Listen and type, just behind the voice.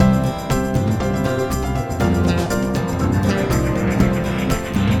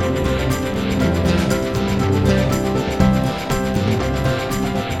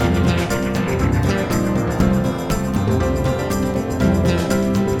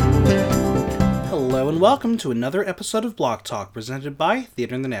welcome to another episode of Block Talk, presented by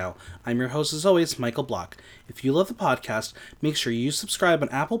Theater in the Now. I'm your host, as always, Michael Block. If you love the podcast, make sure you subscribe on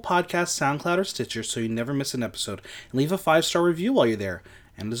Apple Podcasts, SoundCloud, or Stitcher so you never miss an episode, and leave a 5-star review while you're there.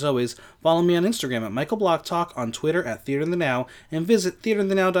 And as always, follow me on Instagram at Michael Block Talk, on Twitter at Theater in the Now, and visit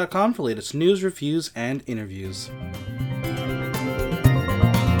theaterinthenow.com for latest news, reviews, and interviews.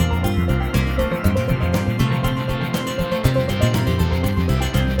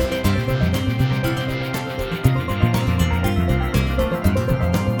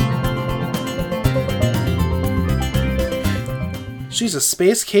 She's a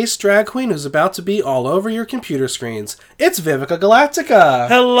space case drag queen who's about to be all over your computer screens. It's Vivica Galactica.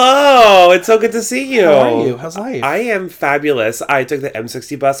 Hello! It's so good to see you. How are you? How's life? I am fabulous. I took the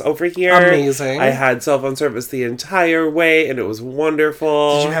M60 bus over here. Amazing. I had cell phone service the entire way, and it was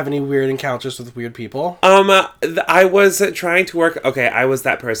wonderful. Did you have any weird encounters with weird people? I was trying to work... Okay, I was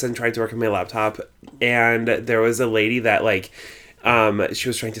that person trying to work on my laptop, and there was a lady that, she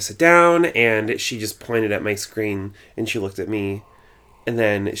was trying to sit down, and she just pointed at my screen, and she looked at me. And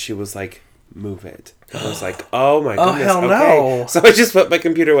then she was like, move it. And I was like, oh my goodness. Oh, hell okay. no. So I just put my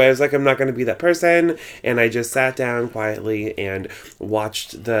computer away. I was like, I'm not going to be that person. And I just sat down quietly and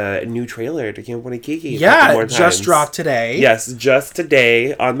watched the new trailer to Camp Wanakiki. Yeah, it just dropped today. Yes, just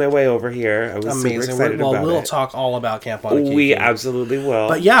today on my way over here. I was super excited about it. We'll talk all about Camp Wanakiki. We absolutely will.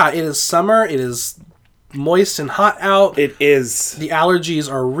 But yeah, it is summer. It is moist and hot out. It is. The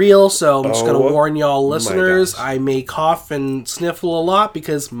allergies are real, so I'm just going to warn y'all listeners, I may cough and sniffle a lot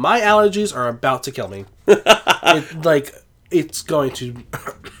because my allergies are about to kill me. It's going to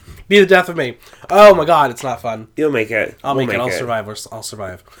be the death of me. Oh my god, it's not fun. You'll make it. I'll make it. I'll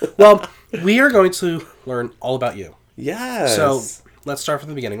survive. Well, we are going to learn all about you. Yes. So, let's start from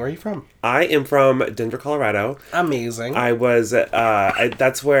the beginning. Where are you from? I am from Denver, Colorado. Amazing. I was,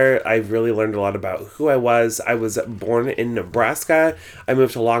 that's where I really learned a lot about who I was. I was born in Nebraska. I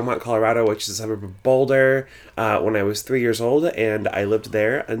moved to Longmont, Colorado, which is a suburb of Boulder, when I was 3 years old, and I lived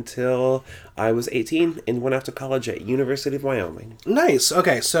there until I was 18 and went off to college at University of Wyoming. Nice.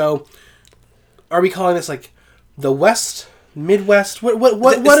 Okay, so are we calling this like the West? Midwest? What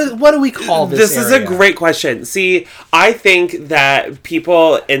do we call this This area? is a great question. See, I think that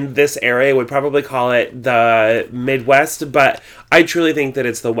people in this area would probably call it the Midwest, but I truly think that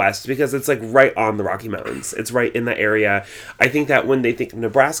it's the West because it's like right on the Rocky Mountains. It's right in the area. I think that when they think of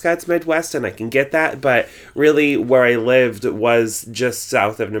Nebraska, it's Midwest, and I can get that, but really where I lived was just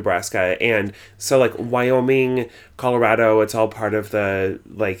south of Nebraska. And so like Wyoming, Colorado, it's all part of the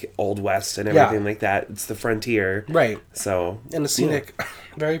like Old West and everything like that. It's the frontier. Right. So and the scenic,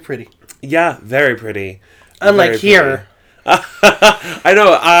 very pretty. Yeah, very pretty. Unlike very here. Pretty. I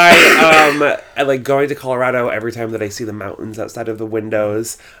know. I like going to Colorado every time that I see the mountains outside of the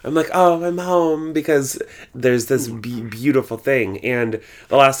windows. I'm like, oh, I'm home because there's this beautiful thing. And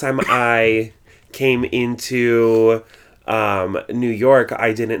the last time I came into New York,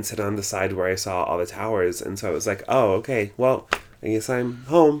 I didn't sit on the side where I saw all the towers, and so I was like, oh, okay, well, I guess I'm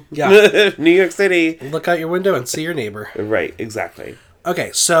home. Yeah. New York City. Look out your window and see your neighbor. Right, exactly.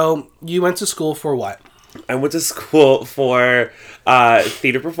 Okay, so you went to school for what? I went to school for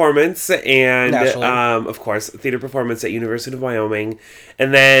theater performance and, of course, theater performance at University of Wyoming.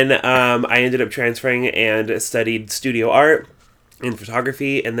 And then I ended up transferring and studied studio art and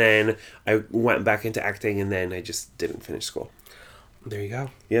photography. And then I went back into acting, and then I just didn't finish school. There you go.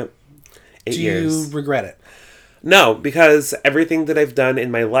 Yep. 8 Do years. you regret it? No, because everything that I've done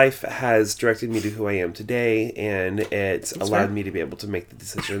in my life has directed me to who I am today, and it's allowed me to be able to make the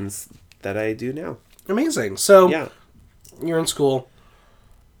decisions that I do now. Amazing. So, yeah. You're in school.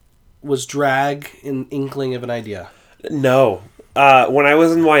 Was drag an inkling of an idea? No. When I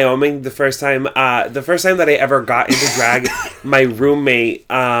was in Wyoming, the first time that I ever got into drag, my roommate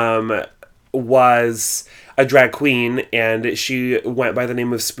was a drag queen, and she went by the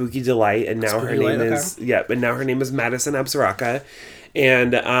name of Spooky Delight, and now her name is Madison Absaraka,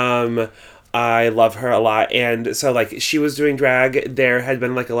 and I love her a lot. And so like she was doing drag. There had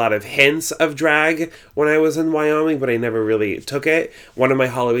been like a lot of hints of drag when I was in Wyoming, but I never really took it. One of my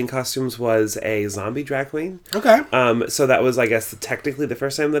Halloween costumes was a zombie drag queen. Okay. So that was, I guess, technically the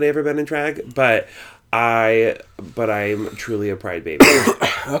first time that I ever been in drag, but I'm truly a pride baby.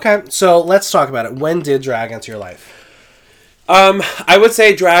 Okay. So let's talk about it. When did drag enter your life? I would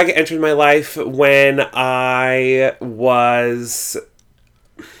say drag entered my life when it was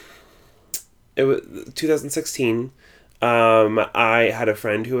 2016. I had a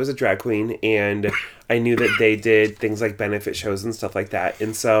friend who was a drag queen, and I knew that they did things like benefit shows and stuff like that.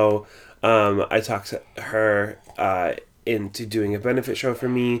 And so I talked to her into doing a benefit show for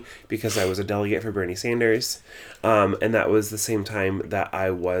me because I was a delegate for Bernie Sanders. And that was the same time that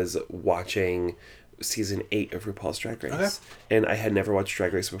I was watching season 8 of RuPaul's Drag Race. Okay. And I had never watched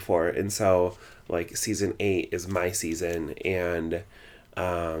Drag Race before. And so, like, season 8 is my season. And,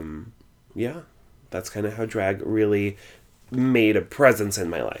 yeah, that's kind of how drag really made a presence in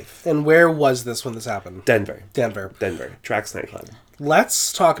my life. And where was this when this happened? Denver. Denver. Trax nightclub.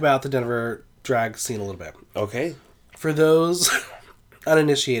 Let's talk about the Denver drag scene a little bit. Okay. For those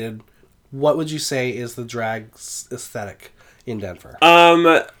uninitiated, what would you say is the drag aesthetic in Denver?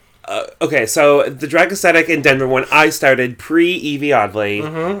 Okay, so the drag aesthetic in Denver, when I started pre-Evie Oddly,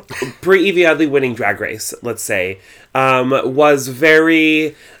 pre-Evie Oddly winning Drag Race, let's say, was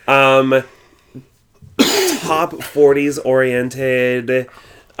very top 40s oriented.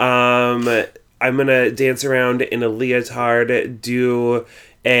 I'm gonna dance around in a leotard, do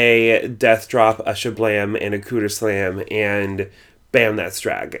a death drop, a shablam, and a cooter slam, and bam, that's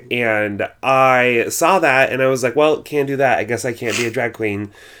drag. And I saw that, and I was like, well, can't do that. I guess I can't be a drag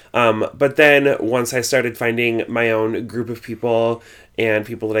queen. But then once I started finding my own group of people and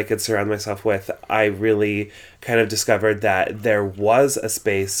people that I could surround myself with, I really kind of discovered that there was a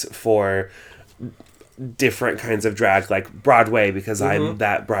space for different kinds of drag, like Broadway, because I'm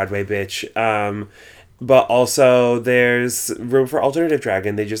that Broadway bitch. But also there's room for alternative drag,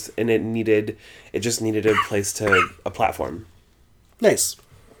 and it just needed a place a platform. Nice.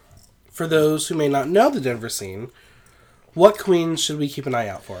 For those who may not know the Denver scene, what queens should we keep an eye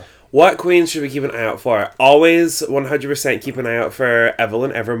out for? What queens should we keep an eye out for? Always 100% keep an eye out for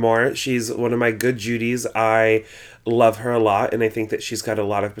Evelyn Evermore. She's one of my good Judies. I love her a lot, and I think that she's got a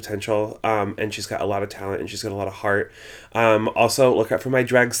lot of potential, and she's got a lot of talent, and she's got a lot of heart. Also, look out for my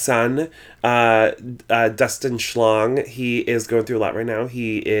drag son, Dustin Schlong. He is going through a lot right now.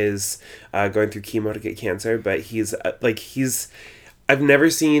 He is going through chemo to get cancer, but I've never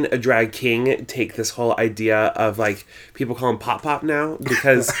seen a drag king take this whole idea of, like, people call him Pop Pop now,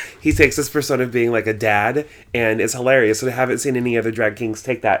 because he takes this persona of being like a dad, and it's hilarious. And I haven't seen any other drag kings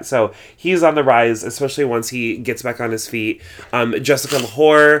take that. So he's on the rise, especially once he gets back on his feet. Jessica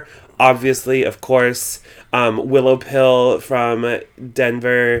Lahore, obviously, of course. Willow Pill from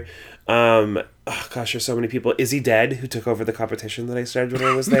Denver. Oh gosh, there's so many people. Izzy Dead, who took over the competition that I started when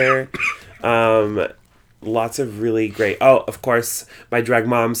I was there. Lots of really great... Oh, of course, my drag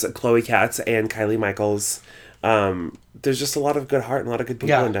moms, Chloe Katz and Kylie Michaels. There's just a lot of good heart and a lot of good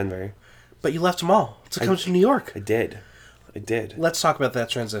people in Denver. But you left them all to come to New York. I did. Let's talk about that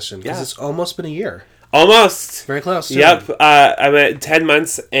transition, because it's almost been a year. Almost! Very close, too. Yep. I'm at 10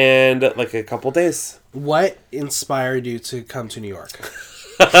 months and, like, a couple days. What inspired you to come to New York?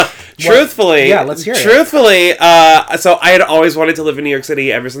 Truthfully, let's hear it. Truthfully, so I had always wanted to live in New York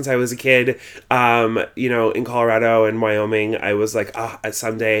City ever since I was a kid. In Colorado and Wyoming, I was like,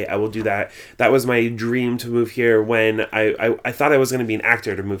 someday I will do that. That was my dream, to move here when I thought I was going to be an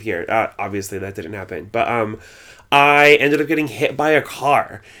actor to move here. Obviously, that didn't happen. But I ended up getting hit by a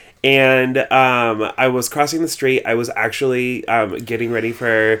car. And I was crossing the street. I was actually getting ready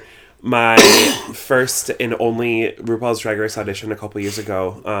for my first and only RuPaul's Drag Race audition a couple years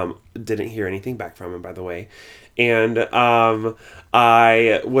ago. Didn't hear anything back from him, by the way. And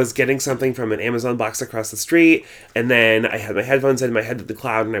I was getting something from an Amazon box across the street, and then I had my headphones in, my head to the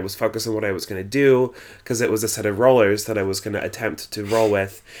cloud, and I was focused on what I was going to do, because it was a set of rollers that I was going to attempt to roll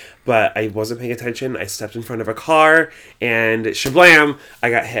with. But I wasn't paying attention. I stepped in front of a car, and shablam,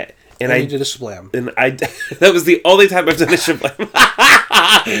 I got hit. And you did a shablam. And that was the only time I've done a shablam.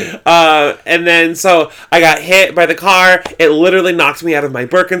 And then, so I got hit by the car. It literally knocked me out of my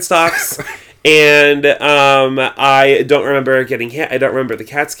Birkenstocks. And I don't remember getting hit. I don't remember the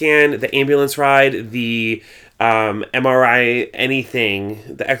CAT scan, the ambulance ride, the MRI, anything,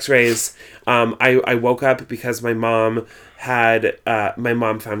 the x-rays. I woke up because my mom found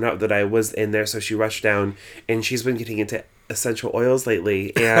out that I was in there, so she rushed down, and she's been getting into essential oils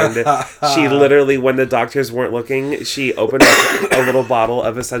lately, and she literally, when the doctors weren't looking, she opened up a little bottle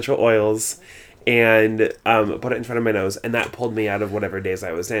of essential oils and put it in front of my nose, and that pulled me out of whatever daze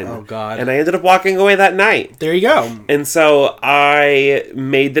I was in. Oh God. And I ended up walking away that night. There you go. And so I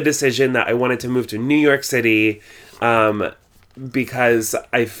made the decision that I wanted to move to New York City, because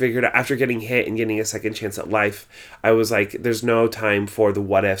I figured after getting hit and getting a second chance at life, I was like, there's no time for the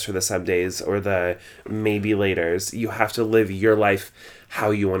what ifs or the somedays or the maybe laters. You have to live your life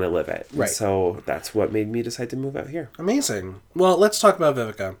how you want to live it. Right. So that's what made me decide to move out here. Amazing. Well, let's talk about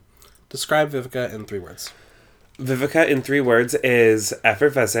Vivica. Describe Vivica in 3 words. Vivica in 3 words is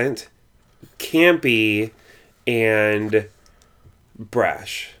effervescent, campy, and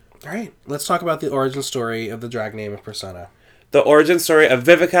brash. All right, let's talk about the origin story of the drag name of Persona. The origin story of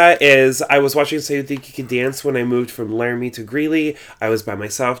Vivica is I was watching So You Think You Can Dance when I moved from Laramie to Greeley. I was by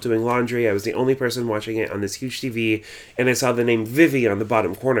myself doing laundry. I was the only person watching it on this huge TV, and I saw the name Vivi on the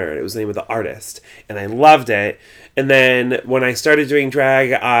bottom corner. It was the name of the artist, and I loved it. And then when I started doing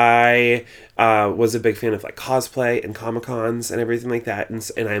drag, I was a big fan of like cosplay and Comic-Cons and everything like that.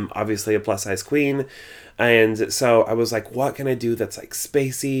 And I'm obviously a plus size queen. And so I was like, what can I do that's like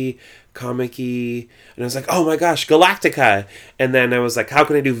spacey, comic-y? And I was like, oh my gosh, Galactica. And then I was like, how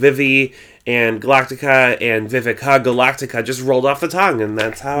can I do Vivi and Galactica and Vivica? Galactica just rolled off the tongue, and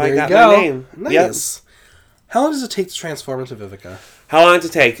that's how I got my name. Nice. Yep. How long does it take to transform into Vivica? How long does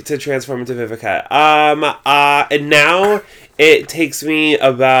it take to transform into Vivica? And now it takes me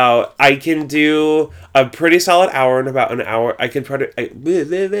about, I can do a pretty solid hour in about an hour. I can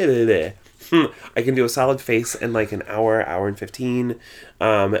I can do a solid face in like an hour, hour and 15.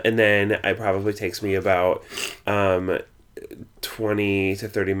 And then it probably takes me about 20 to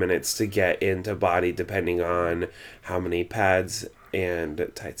 30 minutes to get into body, depending on how many pads and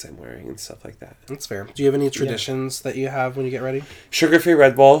tights I'm wearing and stuff like that. That's fair. Do you have any traditions that you have when you get ready? Sugar-free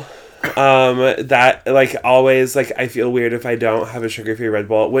Red Bull. That, like, always, like, I feel weird if I don't have a sugar-free Red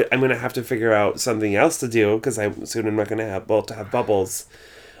Bull. I'm going to have to figure out something else to do, because I'm not going to have bubbles.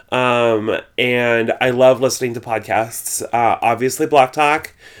 And I love listening to podcasts. Obviously Block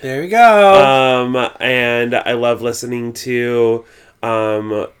Talk. There we go. And I love listening to,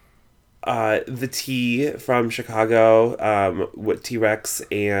 The T from Chicago, with T-Rex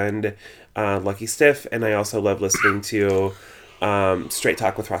and, Lucky Stiff. And I also love listening to, Straight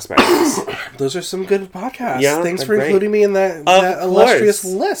Talk with Ross Myers. Those are some good podcasts. Yeah, thanks for including me in that illustrious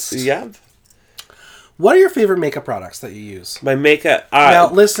list. Yep. What are your favorite makeup products that you use? My makeup...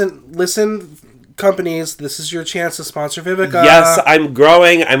 now, listen, companies, this is your chance to sponsor Vivica. Yes, I'm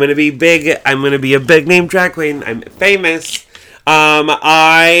growing. I'm going to be big. I'm going to be a big name drag queen. I'm famous.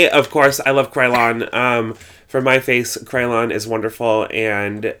 I love Krylon. For my face, Krylon is wonderful,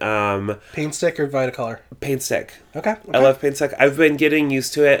 and Paint stick or Vitacolor? Paint stick. Okay. I love paint stick. I've been getting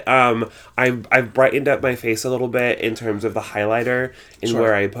used to it. I've brightened up my face a little bit in terms of the highlighter and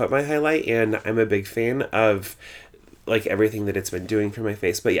where I put my highlight, and I'm a big fan of like everything that it's been doing for my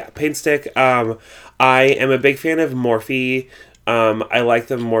face. But yeah, paint stick. I am a big fan of Morphe. I like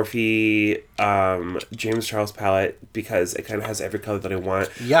the Morphe James Charles palette because it kind of has every color that I want.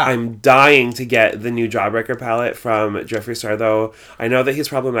 Yeah. I'm dying to get the new Jawbreaker palette from Jeffree Star, though. I know that he's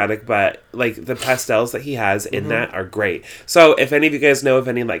problematic, but like the pastels that he has in that are great. So if any of you guys know of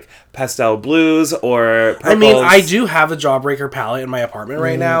any like pastel blues or purples... I mean, I do have a Jawbreaker palette in my apartment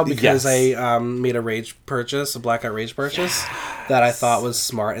right now because I made a blackout rage purchase that I thought was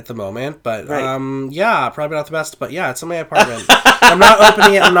smart at the moment. But yeah, probably not the best. But yeah, it's in my apartment. I'm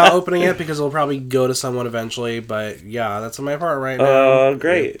not opening it because it'll probably go to someone eventually. But yeah, that's in my apartment right now. Oh,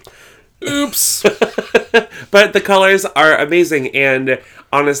 great. Oops. But the colors are amazing, and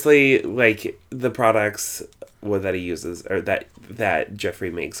honestly, like the products that he uses or that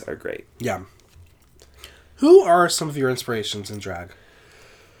Jeffree makes are great. Yeah. Who are some of your inspirations in drag?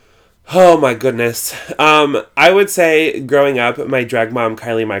 Oh my goodness. I would say growing up, my drag mom,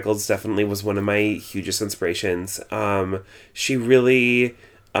 Kylie Michaels, definitely was one of my hugest inspirations. She really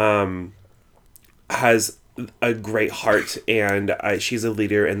has a great heart, and she's a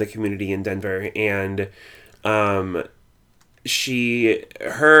leader in the community in Denver, and her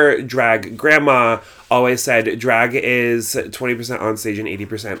drag grandma always said drag is 20% on stage and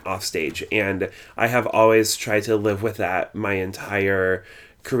 80% off stage, and I have always tried to live with that my entire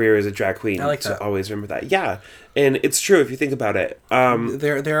career as a drag queen. I like that. To always remember that. Yeah, and it's true if you think about it.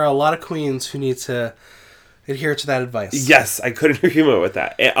 There are a lot of queens who need to adhere to that advice. Yes, I couldn't agree more with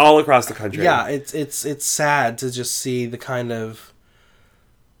that. All across the country. Yeah, it's sad to just see the kind of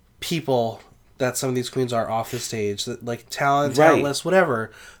people that some of these queens are off the stage, that like talentless,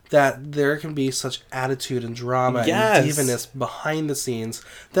 whatever, that there can be such attitude and drama and diviness behind the scenes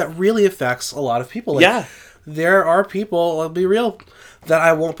that really affects a lot of people. Like, there are people, I'll be real, that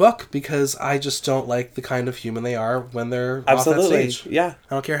I won't book because I just don't like the kind of human they are when they're off that stage. Yeah.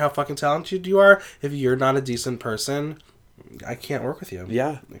 I don't care how fucking talented you are. If you're not a decent person, I can't work with you.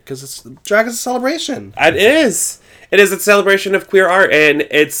 Yeah. Because drag is a celebration. It is. It is a celebration of queer art, and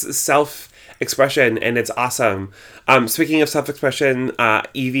it's self-expression, and it's awesome. Speaking of self-expression,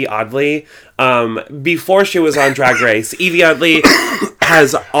 Evie Oddly, before she was on Drag Race, Evie Oddly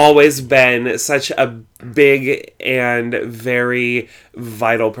has always been such a big and very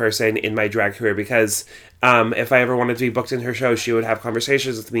vital person in my drag career because if I ever wanted to be booked in her show, she would have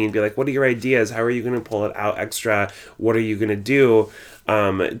conversations with me and be like, what are your ideas? How are you going to pull it out extra? What are you going to do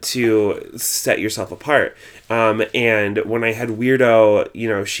to set yourself apart? And when I had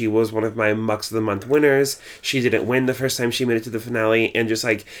Weirdo, she was one of my Mucks of the Month winners. She didn't win the first time she made it to the finale. And just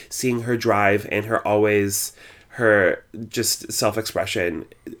like seeing her drive and her just self-expression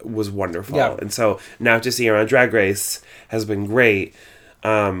was wonderful. Yeah. And so now to see her on Drag Race has been great.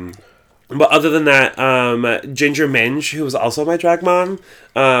 But other than that, Ginger Minge, who was also my drag mom,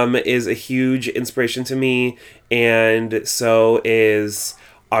 is a huge inspiration to me. And so is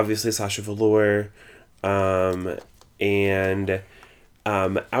obviously Sasha Velour. And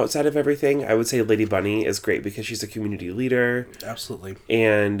outside of everything, I would say Lady Bunny is great because she's a community leader. Absolutely.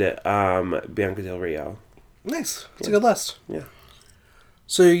 And Bianca Del Rio. Nice. It's a good list. Yeah.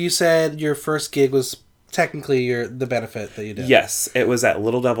 So you said your first gig was technically the benefit that you did. Yes, it was at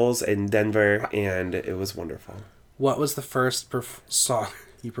Little Devils in Denver, and it was wonderful. What was the first song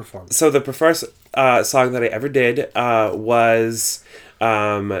you performed? So the first song that I ever did was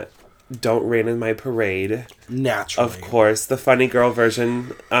Don't Rain in My Parade. Naturally. Of course, the funny girl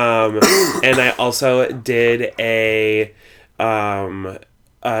version. And I also did a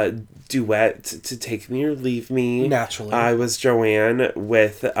duet to Take Me or Leave Me. Naturally. I was Joanne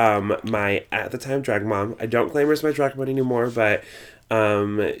with my, at the time, drag mom. I don't claim her as my drag mom anymore, but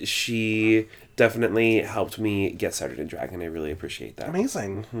she definitely helped me get started in drag, and I really appreciate that.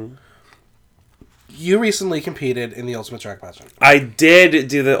 Amazing. Mm-hmm. You recently competed in the Ultimate Drag Pageant. I did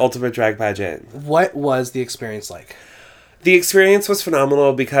do the Ultimate Drag Pageant. What was the experience like? The experience was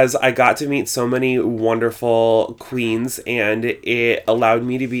phenomenal because I got to meet so many wonderful queens, and it allowed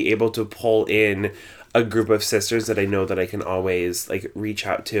me to be able to pull in a group of sisters that I know that I can always reach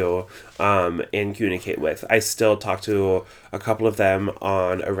out to and communicate with. I still talk to a couple of them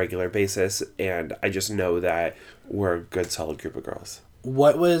on a regular basis, and I just know that we're a good, solid group of girls.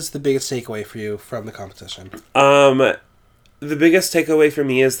 What was the biggest takeaway for you from the competition? The biggest takeaway for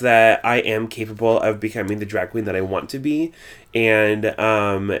me is that I am capable of becoming the drag queen that I want to be. And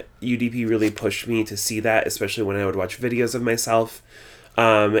UDP really pushed me to see that, especially when I would watch videos of myself.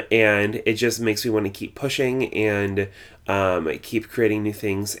 And it just makes me want to keep pushing and keep creating new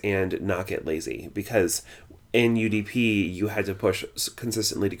things and not get lazy. Because in UDP, you had to push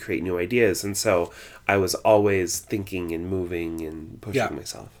consistently to create new ideas. And so I was always thinking and moving and pushing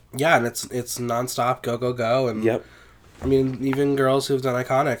myself. Yeah, and it's nonstop, go, go, go. And yep. I mean, even girls who've done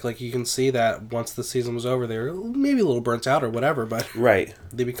Iconic, you can see that once the season was over, they were maybe a little burnt out or whatever, but right,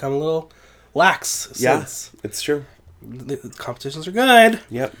 they become a little lax since. Yeah, it's true. The competitions are good.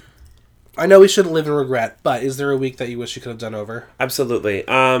 Yep. I know we shouldn't live in regret, but is there a week that you wish you could have done over? Absolutely.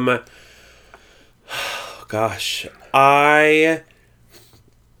 Gosh, I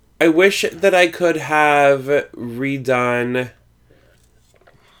wish that I could have redone.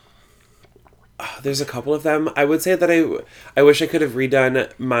 There's a couple of them. I would say that I wish I could have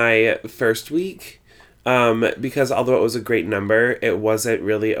redone my first week, because although it was a great number, it wasn't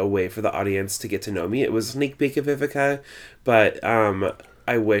really a way for the audience to get to know me. It was a sneak peek of Vivica, but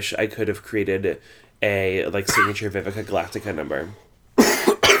I wish I could have created a signature Vivica Galactica number.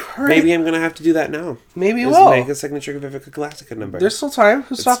 Right. Maybe I'm gonna have to do that now. Maybe you will make a signature Vivica Galactica number. There's still time.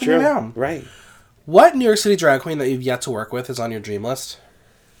 Who's stopping you now? Right. What New York City drag queen that you've yet to work with is on your dream list?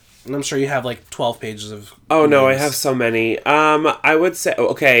 And I'm sure you have 12 pages of. Oh no, I have so many. I would say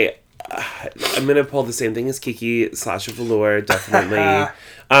I'm gonna pull the same thing as Kiki, Sasha Velour, definitely.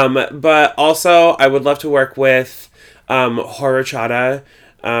 But also I would love to work with Horror Chata.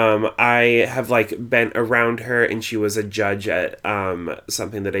 I have been around her, and she was a judge at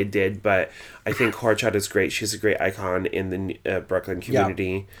something that I did, but I think Horror Chata is great. She's a great icon in the Brooklyn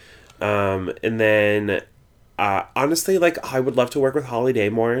community. Yeah. And then honestly, I would love to work with Holly Day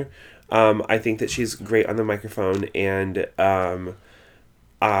more. I think that she's great on the microphone, and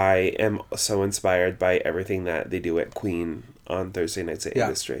I am so inspired by everything that they do at Queen on Thursday nights at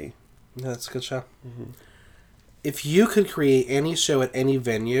Industry. Yeah, that's a good show. Mm-hmm. If you could create any show at any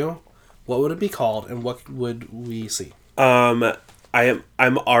venue, what would it be called, and what would we see? I'm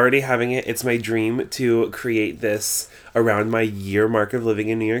already having it. It's my dream to create this around my year mark of living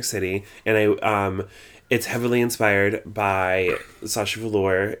in New York City, and it's heavily inspired by Sasha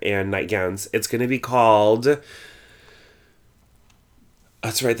Velour and Nightgowns. It's going to be called.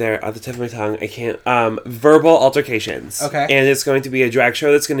 It's right there at the tip of my tongue. I can't. Verbal Altercations. Okay. And it's going to be a drag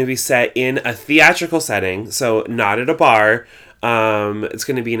show that's going to be set in a theatrical setting, so not at a bar. It's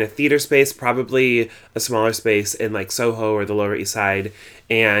going to be in a theater space, probably a smaller space in like Soho or the Lower East Side.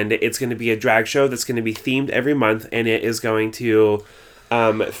 And it's going to be a drag show that's going to be themed every month. And it is going to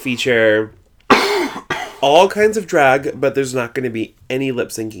feature all kinds of drag, but there's not going to be any lip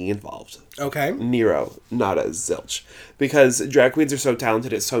syncing involved. Okay. Nero, not a zilch. Because drag queens are so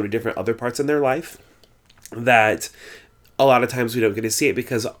talented at so many different other parts in their life that a lot of times we don't get to see it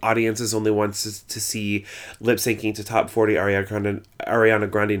because audiences only want to see lip syncing to top 40 Ariana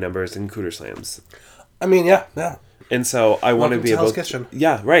Grande numbers and Cooter Slams. I mean, yeah. And so I want to be able Hell's Kitchen.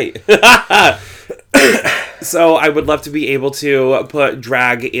 Yeah, right. So I would love to be able to put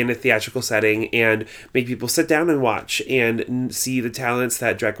drag in a theatrical setting and make people sit down and watch and see the talents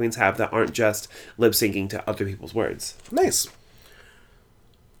that drag queens have that aren't just lip syncing to other people's words. Nice.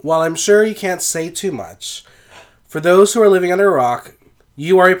 While I'm sure you can't say too much, for those who are living under a rock,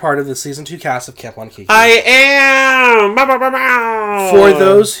 you are a part of the season 2 cast of Camp Wanakiki. I am! Bow, bow, bow, bow. For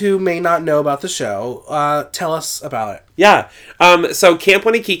those who may not know about the show, tell us about it. Yeah. So Camp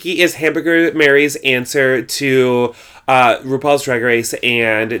Wanakiki is Hamburger Mary's answer to RuPaul's Drag Race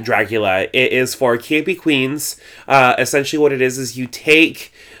and Dragula. It is for campy queens. Essentially what it is you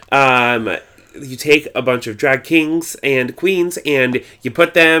take a bunch of drag kings and queens and you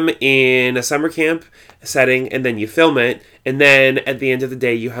put them in a summer camp setting and then you film it. And then at the end of the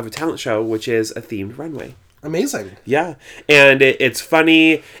day, you have a talent show, which is a themed runway. Amazing. Yeah. And it's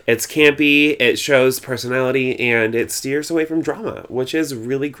funny, it's campy, it shows personality, and it steers away from drama, which is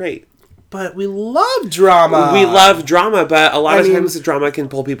really great. But we love drama. We love drama, but a lot of times the drama can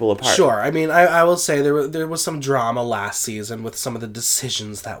pull people apart. Sure. I mean, I will say there was some drama last season with some of the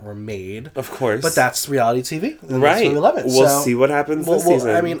decisions that were made. Of course. But that's reality TV. And Right. That's why we love it. We'll see what happens this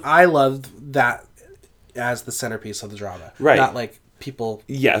season. I mean, I loved that as the centerpiece of the drama. Right. Not like people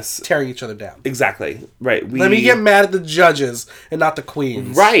tearing each other down. Exactly. Right. Let me get mad at the judges and not the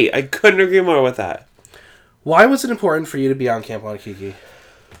queens. Right. I couldn't agree more with that. Why was it important for you to be on Camp Wanakiki?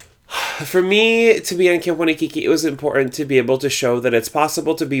 For me to be on Camp Wanakiki, it was important to be able to show that it's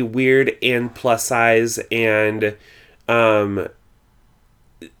possible to be weird and plus size and, to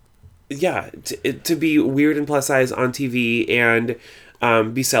be weird and plus size on TV and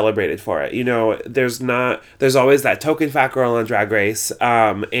be celebrated for it. You know, there's always that token fat girl on Drag Race,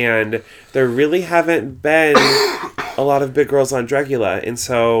 and there really haven't been a lot of big girls on Dragula, and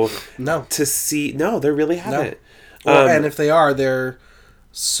so there really haven't. No. And if they are, they're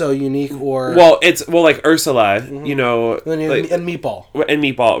so unique or like Ursula, you know, and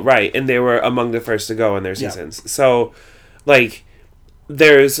Meatball, right? And they were among the first to go in their seasons. Yeah. So, like,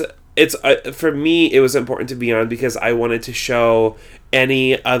 for me, it was important to be on because I wanted to show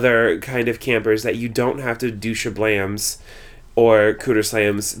any other kind of campers that you don't have to do shablams or cooter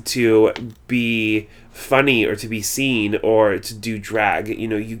slams to be funny or to be seen or to do drag. You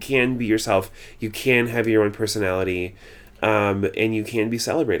know, you can be yourself. You can have your own personality. And you can be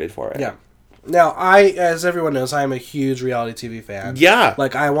celebrated for it. Yeah. Now, as everyone knows, I am a huge reality TV fan. Yeah.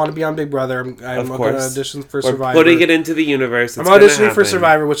 Like, I want to be on Big Brother. I'm going to audition for Survivor. We're putting it into the universe. I'm auditioning for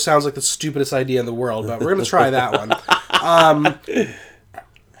Survivor, which sounds like the stupidest idea in the world, but we're going to try that one.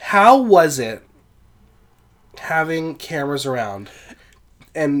 How was it having cameras around?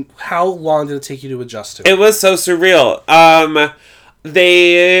 And how long did it take you to adjust to it? It was so surreal.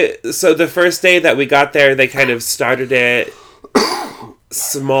 So the first day that we got there, they kind of started it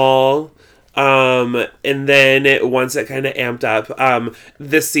small. And then once it kind of amped up,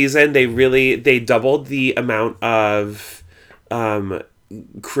 this season they doubled the amount of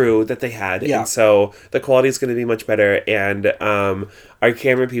crew that they had. Yeah. And so the quality is going to be much better. And our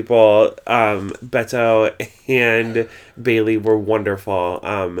camera people, Beto and Bailey, were wonderful.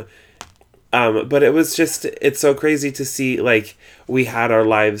 But it was it's so crazy to see, like, we had our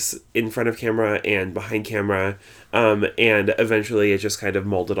lives in front of camera and behind camera, and eventually it just kind of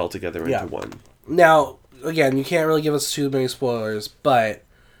molded all together into one. Now, again, you can't really give us too many spoilers, but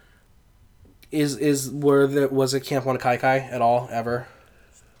was it Camp Wanakiki at all, ever?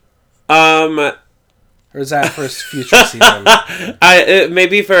 Or is that for a future season?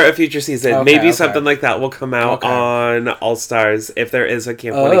 Maybe for a future season. Okay, maybe something like that will come out on All Stars if there is a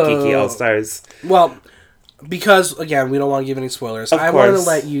Camp Wanakiki All Stars. Well, because, again, we don't want to give any spoilers. I wanted to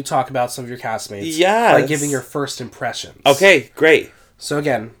let you talk about some of your castmates. Yes. By giving your first impressions. Okay, great. So,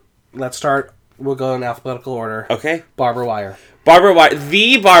 again, let's start. We'll go in alphabetical order. Okay. Barbara Wire.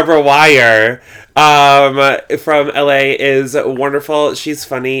 The Barbara Wire from LA is wonderful. She's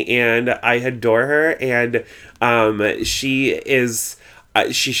funny and I adore her, and she is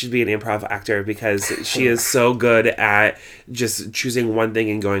she should be an improv actor because she is so good at just choosing one thing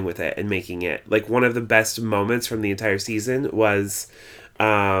and going with it and making it. Like, one of the best moments from the entire season was,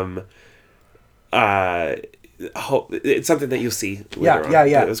 it's something that you'll see later on.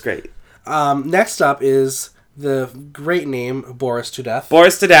 Yeah. It was great. Next up is the great name Boris to Death.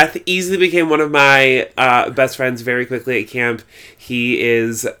 Boris to Death easily became one of my best friends very quickly at camp. He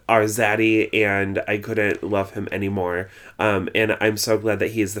is our zaddy, and I couldn't love him anymore. And I'm so glad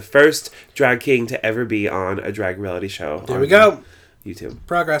that he is the first drag king to ever be on a drag reality show. There we go. YouTube.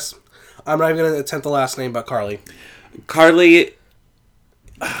 Progress. I'm not even going to attempt the last name, but Carly. Carly...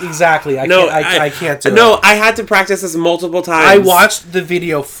 Exactly. I can't do it. No, I had to practice this multiple times. I watched the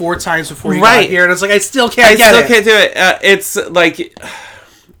video 4 times before you got here, and it's like, I still can't can't do it. It's like...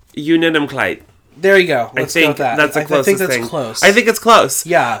 Unanimum Clyde. There you go. Let's go with that. That's the closest thing. I think that's close. I think it's close.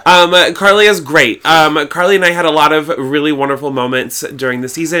 Yeah. Carly is great. Carly and I had a lot of really wonderful moments during the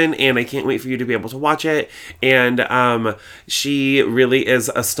season, and I can't wait for you to be able to watch it. And she really is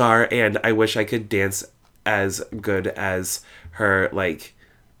a star, and I wish I could dance as good as her, like,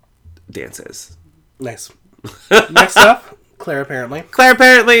 dances. Nice. Next up, Claire apparently.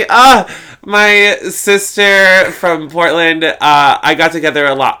 My sister from Portland. I got together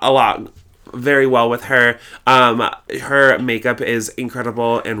a lot. Very well with her. Her makeup is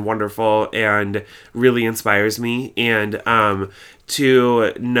incredible and wonderful and really inspires me. And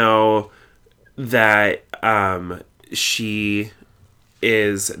to know that she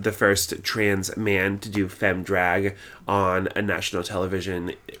is the first trans man to do femme drag on a national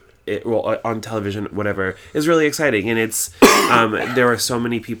television, on television, whatever, is really exciting. And it's there are so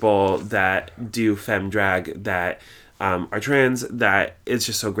many people that do femme drag that are trans, that it's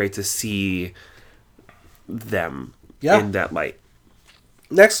just so great to see them in that light.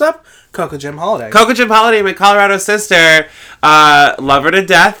 Next up, Coco Jim Holiday. Coco Jim Holiday, my Colorado sister. Love her to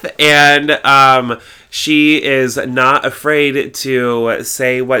death. And she is not afraid to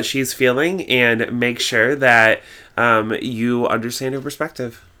say what she's feeling and make sure that you understand her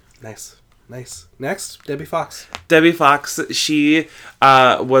perspective. Nice. Next, Debbie Fox. Debbie Fox, she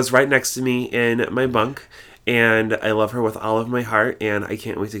was right next to me in my bunk. And I love her with all of my heart, and I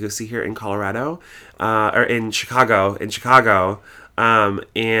can't wait to go see her in Colorado, or in Chicago. And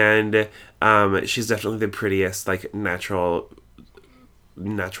she's definitely the prettiest, like, natural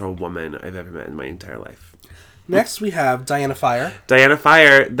woman I've ever met in my entire life. Next, we have Diana Fire. Diana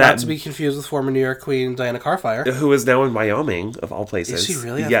Fire, not to be confused with former New York Queen Diana Carfire, who is now in Wyoming, of all places. Is she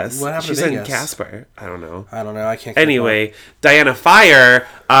really? Yes. What happened She's to Vegas? in Casper. I don't know. I can't. Anyway, Diana Fire,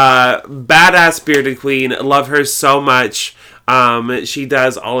 badass bearded queen. Love her so much. She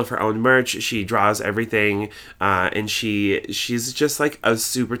does all of her own merch. She draws everything, and she's just like a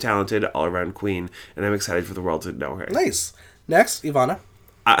super talented all around queen. And I'm excited for the world to know her. Nice. Next, Ivana.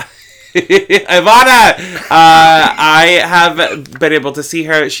 Ivana! I have been able to see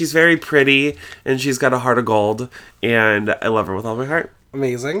her. She's very pretty, and she's got a heart of gold, and I love her with all my heart.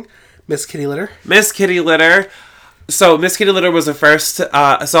 Amazing. Miss Kitty Litter. So Miss Kitty Litter was the first. So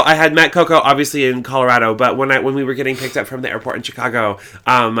I had met Coco obviously in Colorado, but when we were getting picked up from the airport in Chicago,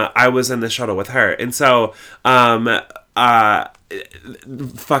 I was in the shuttle with her, and so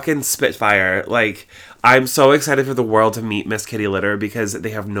fucking Spitfire. Like, I'm so excited for the world to meet Miss Kitty Litter because they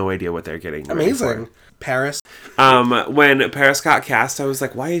have no idea what they're getting. Amazing. Paris. When Paris got cast, I was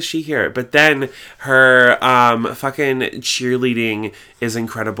like, why is she here? But then her fucking cheerleading is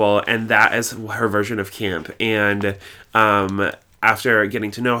incredible, and that is her version of camp. And after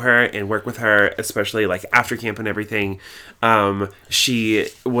getting to know her and work with her, especially like after camp and everything, she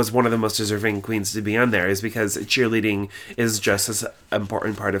was one of the most deserving queens to be on there, is because cheerleading is just as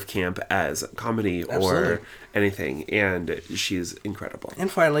important part of camp as comedy or anything, and she's incredible. And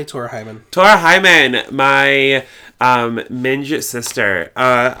finally, Tora Hyman. My Minge sister.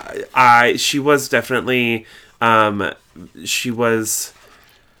 She was definitely what's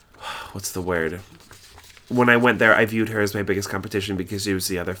the word? When I went there, I viewed her as my biggest competition because she was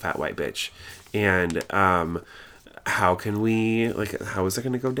the other fat white bitch. And how is it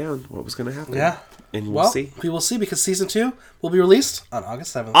going to go down? What was going to happen? Yeah. And we'll see. We will see, because season 2 will be released on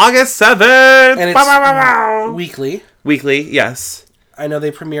August 7th. And it's weekly. Weekly, yes. I know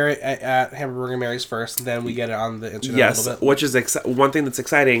they premiere it at Hamburger Mary's first, and then we get it on the internet a little bit. Which is one thing that's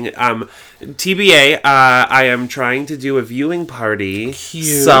exciting. TBA, I am trying to do a viewing party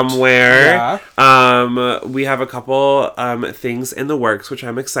somewhere. Yeah. We have a couple things in the works, which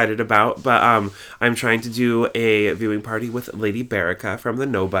I'm excited about, but I'm trying to do a viewing party with Lady Berica from the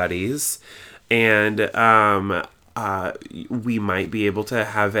Nobodies, and we might be able to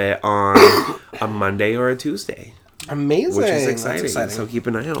have it on a Monday or a Tuesday. Amazing. Which is That's exciting. exciting. So keep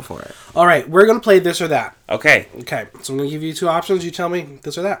an eye out for it. All right, we're going to play this or that. Okay. Okay, so I'm going to give you two options. You tell me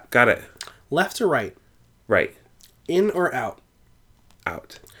this or that. Got it. Left or right? Right. In or out?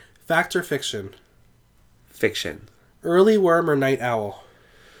 Out. Fact or fiction? Fiction. Early worm or night owl?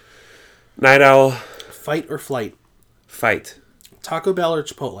 Night owl. Fight or flight? Fight. Taco Bell or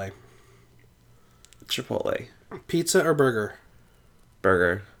Chipotle? Chipotle. Pizza or burger?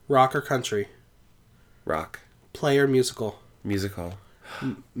 Burger. Rock or country? Rock. Play or musical? Musical.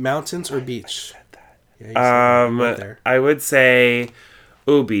 Mountains or beach? Yeah, you said that right there. I would say,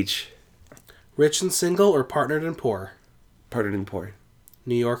 beach. Rich and single or partnered and poor? Partnered and poor.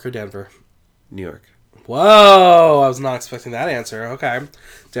 New York or Denver? New York. Whoa! I was not expecting that answer. Okay.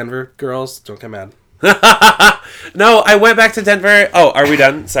 Denver girls, don't get mad. No, I went back to Denver. Oh, are we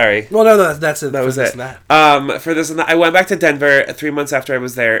done? Sorry. Well, no, that's it. That was it. And that. For this and that, I went back to Denver 3 months after I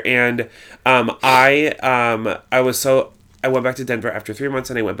was there, and I went back to Denver after 3 months,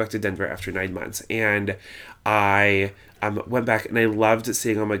 and I went back to Denver after 9 months, and I went back, and I loved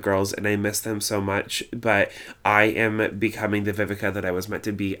seeing all my girls, and I miss them so much. But I am becoming the Vivica that I was meant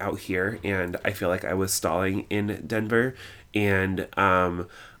to be out here, and I feel like I was stalling in Denver, and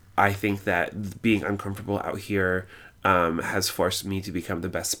I think that being uncomfortable out here has forced me to become the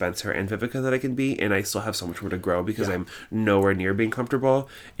best Spencer and Vivica that I can be, and I still have so much more to grow because I'm nowhere near being comfortable.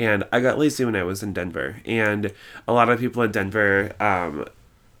 And I got lazy when I was in Denver, and a lot of people in Denver,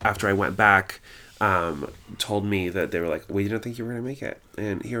 after I went back, told me that they were like, "We didn't think you were gonna make it,"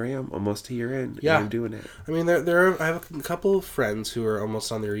 and here I am, almost a year in, and I'm doing it. I mean, I have a couple of friends who are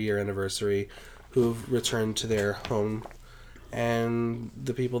almost on their year anniversary, who've returned to their home. And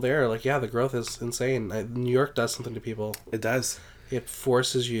the people there are like, yeah, the growth is insane. New York does something to people. It does. It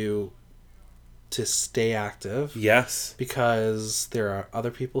forces you to stay active. Yes. Because there are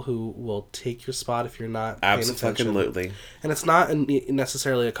other people who will take your spot if you're not paying attention. Absolutely. And it's not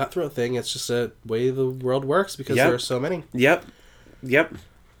necessarily a cutthroat thing. It's just a way the world works because there are so many. Yep.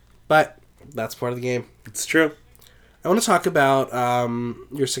 But that's part of the game. It's true. I want to talk about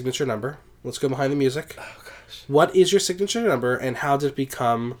your signature number. Let's go behind the music. Oh, gosh. What is your signature number, and how did it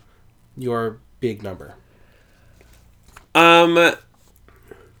become your big number? Okay,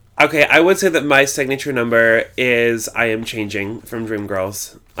 I would say that my signature number is I Am Changing from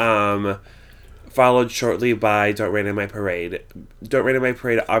Dreamgirls. Followed shortly by Don't Rain on My Parade. Don't Rain on My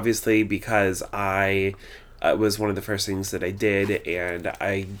Parade, obviously, because I was one of the first things that I did, and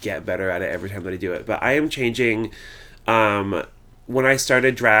I get better at it every time that I do it. But I Am Changing, when I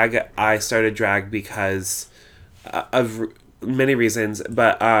started drag because of many reasons,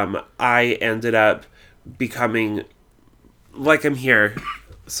 but I ended up becoming, like I'm here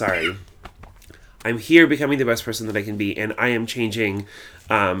becoming the best person that I can be, and I Am Changing,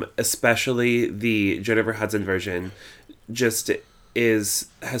 especially the Jennifer Hudson version, just has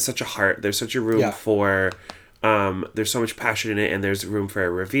such a heart. There's such a room for, there's so much passion in it, and there's room for a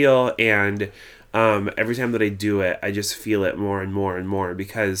reveal, and every time that I do it, I just feel it more and more and more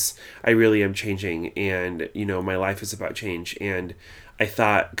because I really am changing, and my life is about change. And I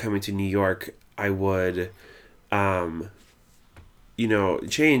thought coming to New York I would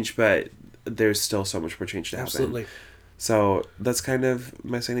change, but there's still so much more change to happen. Absolutely. So that's kind of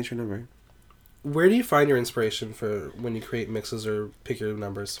my signature number. Where do you find your inspiration for when you create mixes or pick your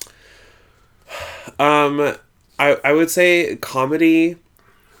numbers? I would say comedy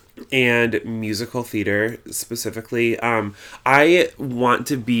and musical theater specifically. I really want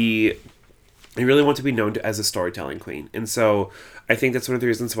to be known as a storytelling queen, and so I think that's one of the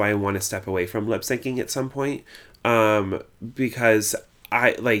reasons why I want to step away from lip syncing at some point, because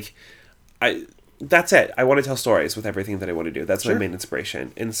that's it. I want to tell stories with everything that I want to do. That's my main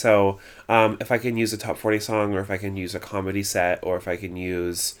inspiration. And so if I can use a top 40 song, or if I can use a comedy set, or if I can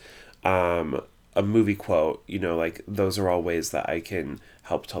use a movie quote, those are all ways that I can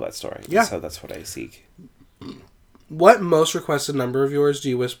help tell that story. Yeah. So that's what I seek. What most requested number of yours do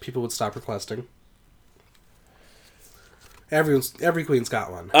you wish people would stop requesting? Every queen's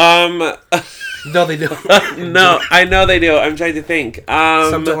got one. No, they don't. No, I know they do. I'm trying to think.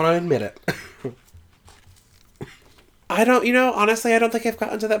 Some don't want to admit it. I don't, honestly, I don't think I've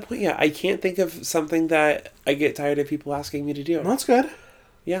gotten to that point yet. I can't think of something that I get tired of people asking me to do. That's good.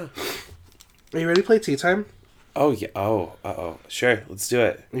 Yeah. Are you ready to play Tea Time? Oh, yeah. Oh. Sure. Let's do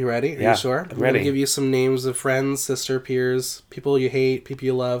it. You ready? Are you sure? I'm ready. Going to give you some names of friends, sister, peers, people you hate, people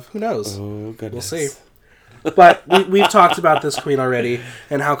you love. Who knows? Oh, goodness. We'll see. But we've talked about this queen already,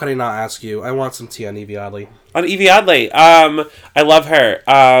 and how could I not ask you? I want some tea on Evie Oddly. On Evie Oddly, I love her.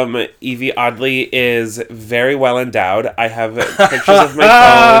 Evie Oddly is very well endowed. I have pictures of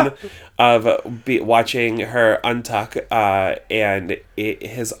my phone of watching her untuck, and it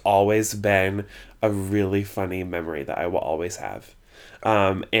has always been a really funny memory that I will always have.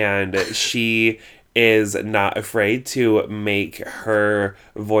 And she is not afraid to make her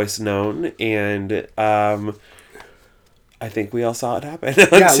voice known, and I think we all saw it happen on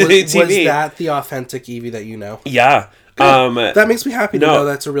TV. Was that the authentic Evie that you know? Yeah. That makes me happy to know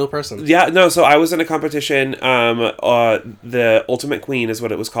that's a real person. Yeah, no, so I was in a competition, the Ultimate Queen is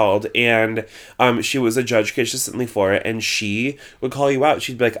what it was called, and she was a judge consistently for it, and she would call you out.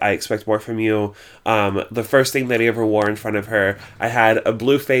 She'd be like, I expect more from you. The first thing that I ever wore in front of her, I had a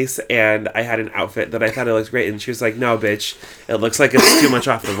blue face, and I had an outfit that I thought it looked great, and she was like, no, bitch, it looks like it's too much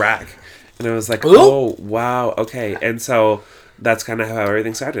off the rack. And I was like, oh, wow, okay. And so that's kind of how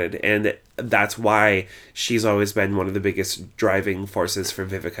everything started. And that's why she's always been one of the biggest driving forces for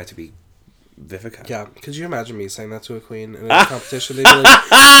Vivica to be Vivica. Yeah, could you imagine me saying that to a queen in a competition? They'd be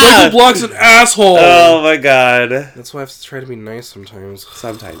like, Michael Block's an asshole! Oh my god. That's why I have to try to be nice sometimes.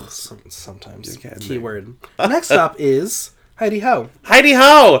 Sometimes. Keyword. Next up is Heidi Ho. Heidi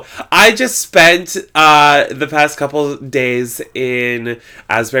Ho! I just spent the past couple days in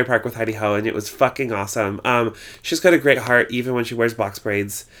Asbury Park with Heidi Ho, and it was fucking awesome. She's got a great heart, even when she wears box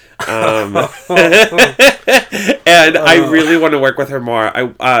braids. And I really want to work with her more.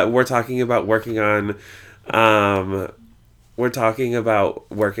 We're talking about working on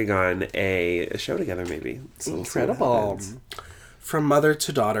a show together, maybe. So incredible. From mother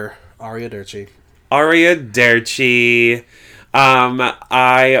to daughter, Aria Derci. Aria Derci.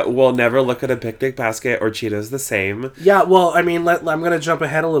 I will never look at a picnic basket or Cheetos the same. Yeah, well, I mean, I'm going to jump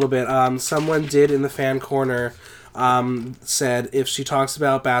ahead a little bit. Someone did in the fan corner said, if she talks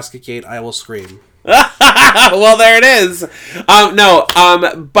about Basketgate, I will scream. Well, there it is.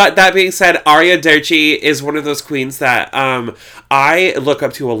 But that being said, Aria Derci is one of those queens that I look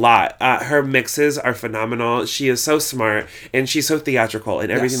up to a lot. Her mixes are phenomenal. She is so smart, and she's so theatrical in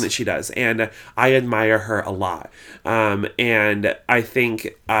everything that she does, and I admire her a lot. And I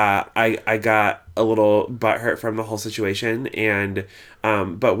think I got a little butthurt from the whole situation, and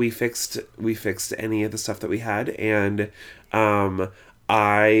but we fixed any of the stuff that we had, and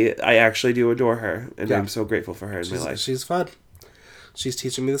I actually do adore her, and I'm so grateful for her in my life. She's fun. She's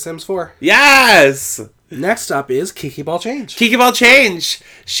teaching me The Sims 4. Yes! Next up is Kiki Balchange. Kiki Balchange!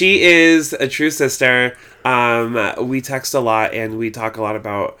 She is a true sister. We text a lot, and we talk a lot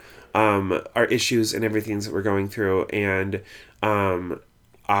about our issues and everything that we're going through, and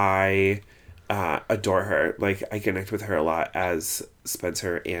I adore her. Like, I connect with her a lot as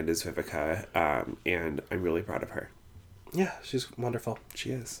Spencer and as Vivica, and I'm really proud of her. Yeah, she's wonderful.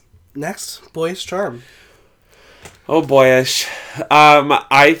 She is. Next, Boyish Charm. Oh, Boyish.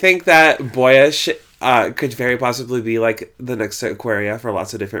 I think that Boyish could very possibly be like the next Aquaria for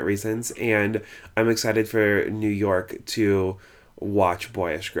lots of different reasons, and I'm excited for New York to watch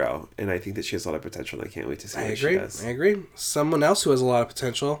Boyish grow, and I think that she has a lot of potential, and I can't wait to see what she does. I agree. Someone else who has a lot of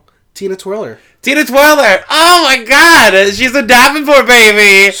potential, Tina Twirler. Tina Twirler! Oh my god! She's a Davenport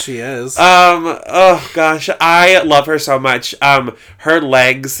baby! She is. Oh gosh, I love her so much. Her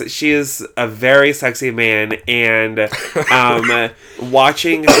legs, she is a very sexy man, and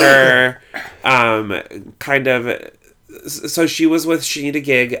watching her kind of... So she was with Shanita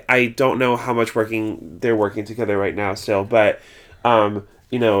Gig. I don't know how much they're working together right now still, but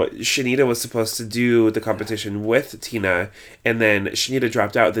Shanita was supposed to do the competition with Tina, and then Shanita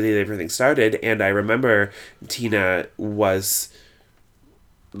dropped out the day that everything started, and I remember Tina was...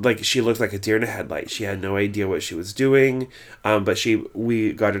 like, she looked like a deer in a headlight. She had no idea what she was doing, but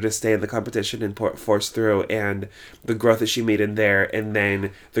we got her to stay in the competition and force through, and the growth that she made in there, and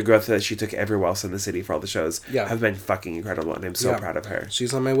then the growth that she took everywhere else in the city for all the shows have been fucking incredible, and I'm so proud of her.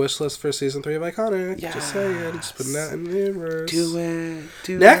 She's on my wish list for season 3 of Iconic. Yes. Just saying, just putting that in the universe. Do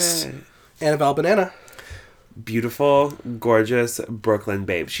it. Next, Annabelle Banana. Beautiful, gorgeous Brooklyn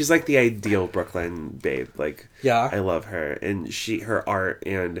babe. She's like the ideal Brooklyn babe. Like, yeah, I love her, and her art,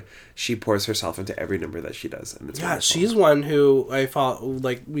 and she pours herself into every number that she does, and it's wonderful. She's one who I follow.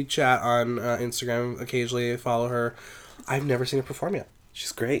 Like, we chat on Instagram occasionally. I follow her. I've never seen her perform yet.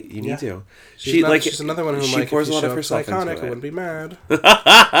 She's great. You need to. She's another one who, she like, pours if a lot of herself herself Iconic, into I it. wouldn't be mad.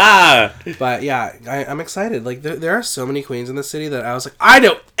 But yeah, I'm excited. Like, there are so many queens in the city that I was like, I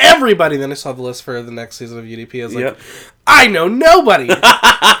know everybody. Then I saw the list for the next season of UDP. I was like, I know nobody.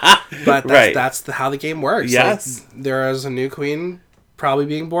 But that's how the game works. Yes, like, there is a new queen probably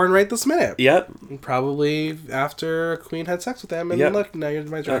being born right this minute. Yep. Probably after a queen had sex with them, and look, now you're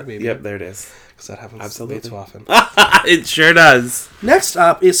my drag baby. Yep, there it is. Because that happens way too often. It sure does. Next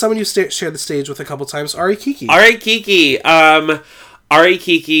up is someone you shared the stage with a couple times, Ari Kiki. Ari Kiki. Ari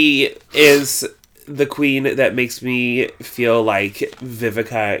Kiki is the queen that makes me feel like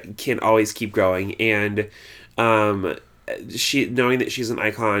Vivica can always keep growing, and she, knowing that she's an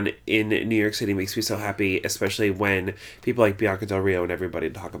icon in New York City, makes me so happy, especially when people like Bianca Del Rio and everybody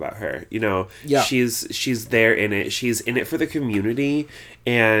talk about her. You know, she's there in it. She's in it for the community,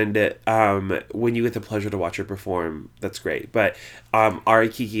 and when you get the pleasure to watch her perform, that's great. But Ari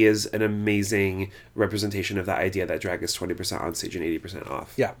Kiki is an amazing representation of that idea that drag is 20% on stage and 80%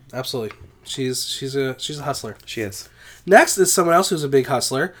 off. Yeah, absolutely. She's a hustler. She is. Next is someone else who's a big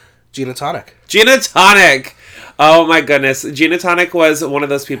hustler, Gina Tonic. Gina Tonic! Oh my goodness. Gina Tonic was one of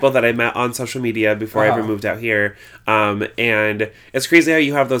those people that I met on social media before I ever moved out here. And it's crazy how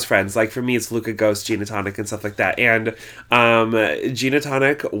you have those friends. Like for me, it's Luca Ghost, Gina Tonic, and stuff like that. And Gina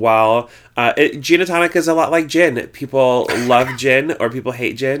Tonic, Gina Tonic is a lot like gin. People love gin or people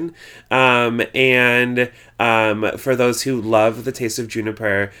hate gin. And for those who love the taste of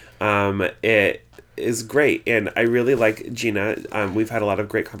juniper, it is great, and I really like Gina. We've had a lot of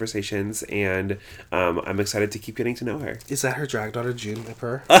great conversations, and I'm excited to keep getting to know her. Is that her drag daughter,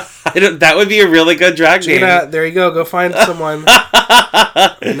 Juniper? That would be a really good drag Gina, name. there you go. Go find someone.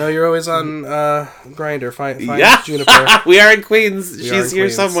 I know you're always on Grindr. Find Juniper. We are in Queens. She's here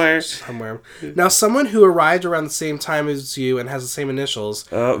somewhere. Now, someone who arrived around the same time as you and has the same initials.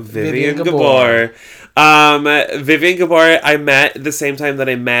 Vivian Gabor. Vivian Gabor, I met the same time that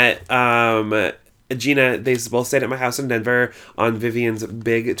I met Gina. They both stayed at my house in Denver on Vivian's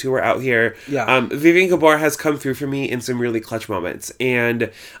big tour out here. Yeah. Vivian Gabor has come through for me in some really clutch moments. And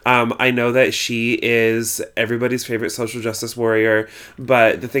I know that she is everybody's favorite social justice warrior.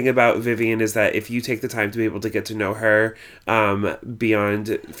 But the thing about Vivian is that if you take the time to be able to get to know her beyond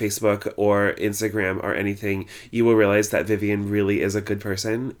Facebook or Instagram or anything, you will realize that Vivian really is a good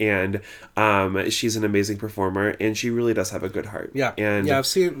person. And she's an amazing performer. And she really does have a good heart. Yeah. And I've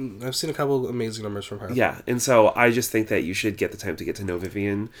seen a couple amazing numbers from her. Yeah, and so I just think that you should get the time to get to know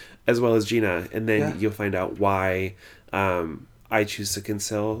Vivian as well as Gina, and then you'll find out why I choose to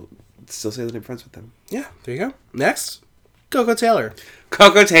still say that I'm friends with them. Yeah, there you go. Next, Coco Taylor.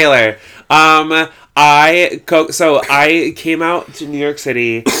 Coco Taylor. I came out to New York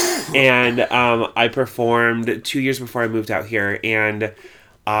City, and I performed 2 years before I moved out here, and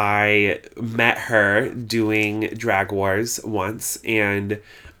I met her doing Drag Wars once, and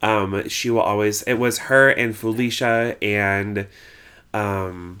she will always, it was her and Felicia and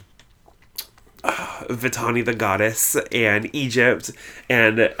Vitani the Goddess and Egypt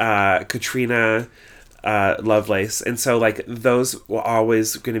and Katrina Lovelace. And so like those were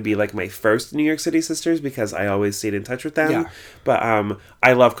always going to be like my first New York City sisters because I always stayed in touch with them. Yeah. But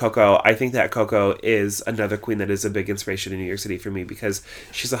I love Coco. I think that Coco is another queen that is a big inspiration in New York City for me because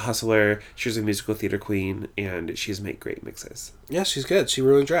she's a hustler, she's a musical theater queen, and she's made great mixes. Yeah, she's good. She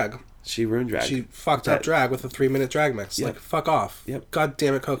ruined drag. She fucked up drag with a 3-minute drag mix. Yep. Like, fuck off. Yep. God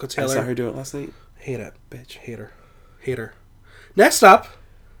damn it, Coco Taylor. I saw her do it last night. Hate it. Bitch. Hate her. Next up,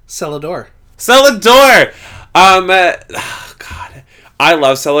 Celador. Celador! God. I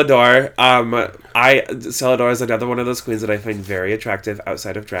love Celador. Celador is another one of those queens that I find very attractive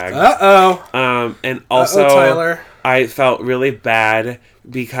outside of drag. Uh-oh. And also, Tyler. I felt really bad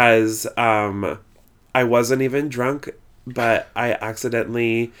because I wasn't even drunk, but I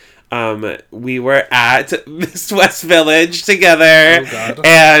accidentally... we were at Miss West Village together,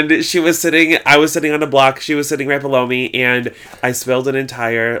 and I was sitting on a block, she was sitting right below me, and I spilled an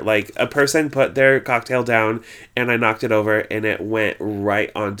entire, like, a person put their cocktail down, and I knocked it over, and it went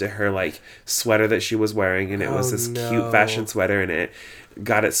right onto her, like, sweater that she was wearing, and it was this cute fashion sweater, and it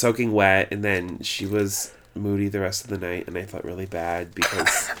got it soaking wet, and then she was moody the rest of the night, and I felt really bad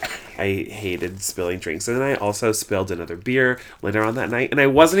because I hated spilling drinks. And then I also spilled another beer later on that night, and I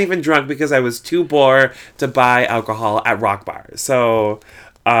wasn't even drunk because I was too poor to buy alcohol at Rock Bar. So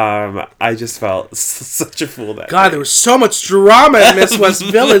I just felt such a fool that God, night. there was so much drama at Miss West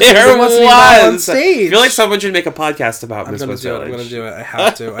Village. There was. On stage. I feel like someone should make a podcast about Miss West Village. I'm gonna do it. I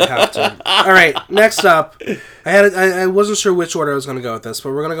have to. All right, next up, I wasn't sure which order I was gonna go with this, but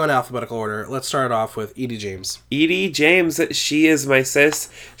we're gonna go in alphabetical order. Let's start off with Edie James. Edie James, she is my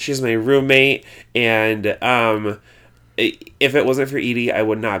sis. She's my roommate, and if it wasn't for Edie, I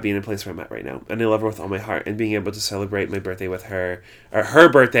would not be in a place where I'm at right now. And I love her with all my heart. And being able to celebrate my birthday with her, or her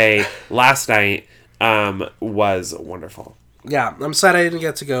birthday last night, was wonderful. Yeah, I'm sad I didn't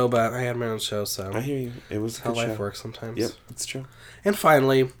get to go, but I had my own show, so I hear you. It was a how good life show. works sometimes. Yep, it's true. And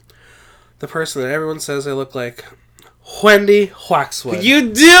finally, the person that everyone says I look like, Wendy Waxwood.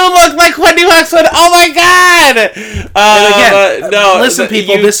 You do look like Wendy Waxwood. Oh my god! And again, no, listen,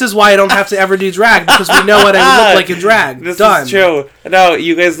 people. This is why I don't have to ever do drag, because we know what I look like in drag. This Done. is true. No,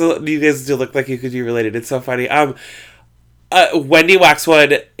 you guys do look like you could be related. It's so funny. Wendy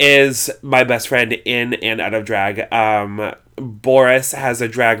Waxwood is my best friend in and out of drag. Boris has a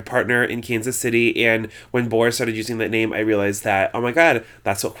drag partner in Kansas City, and when Boris started using that name, I realized that, oh my god,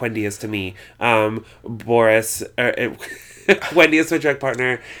 that's what Wendy is to me. Wendy is my drag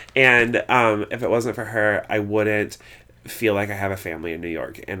partner, and if it wasn't for her, I wouldn't feel like I have a family in New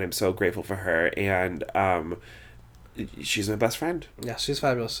York, and I'm so grateful for her, and she's my best friend. Yeah, she's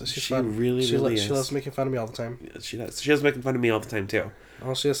fabulous. She's She fun. really is. She loves making fun of me all the time. She does. She does making fun of me all the time, too.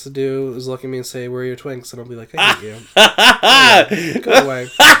 All she has to do is look at me and say, "Where are your twinks?" And I'll be like, "I hate you. Go away."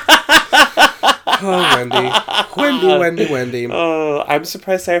 Oh, Wendy. Oh, I'm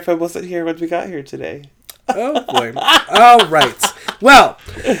surprised Seraphim wasn't here when we got here today. Oh, boy. All right. Well,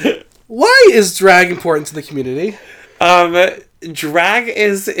 why is drag important to the community? Drag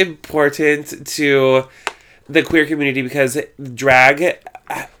is important to the queer community because drag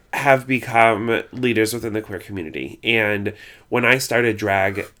have become leaders within the queer community. And when I started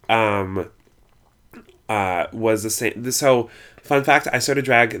drag, was the same. So, fun fact, I started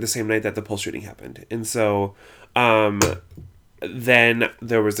drag the same night that the Pulse shooting happened. And so, then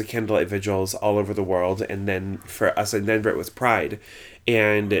there was the candlelight vigils all over the world. And then for us in Denver, it was Pride.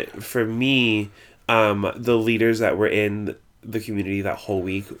 And for me, the leaders that were in the community that whole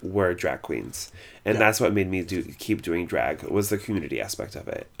week were drag queens, and that's what made me keep doing drag, was the community aspect of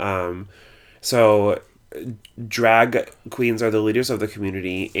it. So drag queens are the leaders of the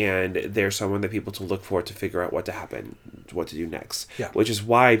community, and they're someone that people to look for to figure out what to happen, what to do next. Which is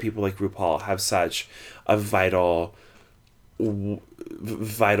why people like RuPaul have such a vital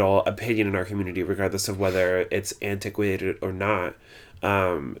opinion in our community, regardless of whether it's antiquated or not.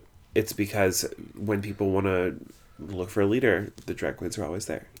 It's because when people want to look for a leader, the drag queens are always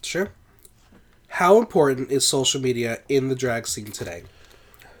there. Sure. How important is social media in the drag scene today?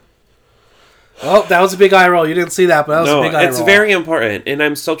 Oh, that was a big eye roll. You didn't see that, but that was a big eye roll. It's very important, and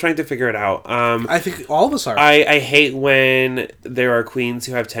I'm still trying to figure it out. I think all of us are. I hate when there are queens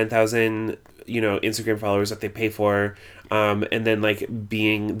who have 10,000, Instagram followers that they pay for, and then,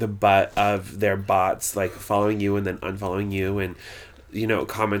 being the butt of their bots, following you and then unfollowing you and,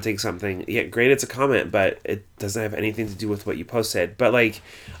 commenting something. Yeah, great, it's a comment, but it doesn't have anything to do with what you posted. But, I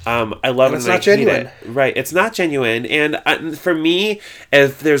love it. It's not genuine. Right, it's not genuine. And for me,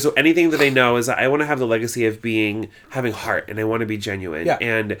 if there's anything that I know is that I want to have the legacy of having heart, and I want to be genuine. Yeah.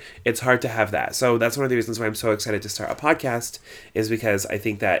 And it's hard to have that. So that's one of the reasons why I'm so excited to start a podcast, is because I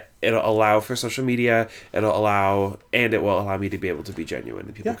think that it'll allow for social media, it will allow me to be able to be genuine,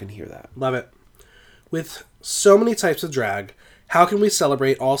 and people can hear that. Love it. With so many types of drag, how can we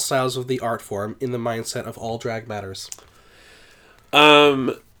celebrate all styles of the art form in the mindset of all drag matters?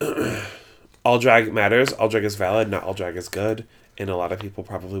 All drag matters. All drag is valid. Not all drag is good. And a lot of people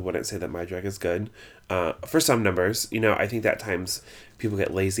probably wouldn't say that my drag is good. For some numbers, I think that at times people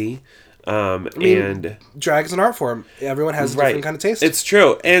get lazy. And drag is an art form. Everyone has a different kind of taste. It's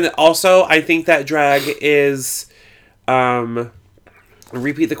true. And also, I think that drag is...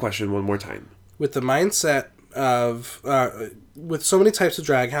 repeat the question one more time. With the mindset of... with so many types of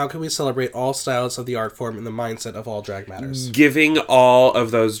drag, how can we celebrate all styles of the art form in the mindset of all drag matters? Giving all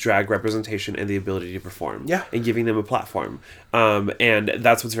of those drag representation and the ability to perform. Yeah. And giving them a platform. And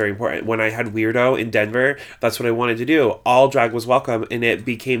that's what's very important. When I had Weirdo in Denver, that's what I wanted to do. All drag was welcome, and it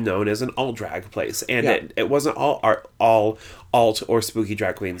became known as an alt drag place. And it wasn't all art, all alt or spooky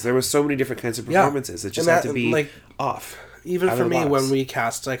drag queens. There was so many different kinds of performances. It just had to be off. Even for me, when we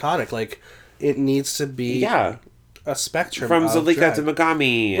cast Iconic, it needs to be... Yeah. A spectrum from of Zalika drag. to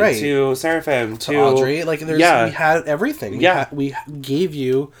Megami right. to Seraphim to Audrey. We had everything. We gave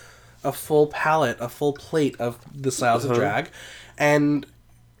you a full palette, a full plate of the styles of drag. And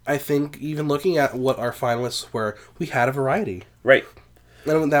I think even looking at what our finalists were, we had a variety. Right.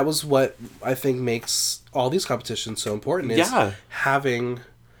 And that was what I think makes all these competitions so important, is having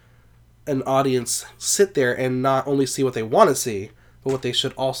an audience sit there and not only see what they want to see, but what they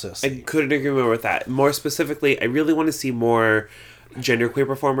should also see. I couldn't agree more with that. More specifically, I really want to see more genderqueer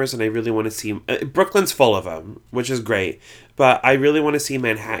performers, and I really want to see... Brooklyn's full of them, which is great, but I really want to see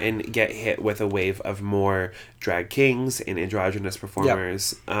Manhattan get hit with a wave of more drag kings and androgynous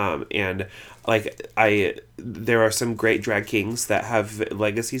performers. And, there are some great drag kings that have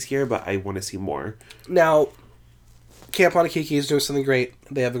legacies here, but I want to see more. Now, Camp Wanakiki is doing something great.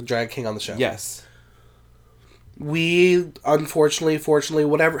 They have a drag king on the show. Yes. We, unfortunately, fortunately,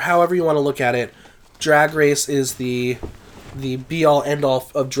 however you want to look at it, Drag Race is the be-all,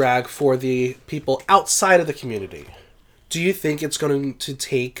 end-all of drag for the people outside of the community. Do you think it's going to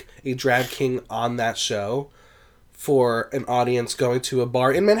take a drag king on that show for an audience going to a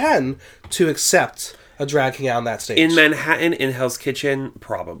bar in Manhattan to accept a drag king on that stage? In Manhattan, in Hell's Kitchen,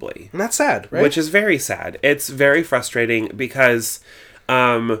 probably. And that's sad, right? Which is very sad. It's very frustrating because,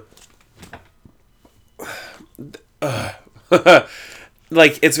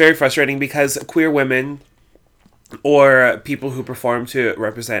 it's very frustrating because queer women or people who perform to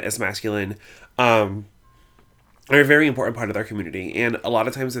represent as masculine, are a very important part of our community, and a lot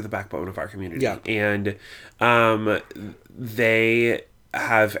of times they're the backbone of our community. Yeah. And they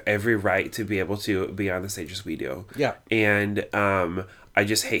have every right to be able to be on the stage as we do. Yeah. And I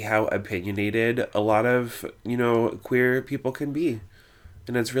just hate how opinionated a lot of, queer people can be.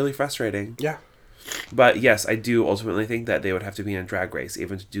 And it's really frustrating. Yeah. But yes, I do ultimately think that they would have to be on Drag Race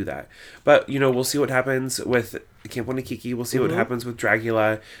even to do that. But, we'll see what happens with Camp Wanakiki. We'll see what happens with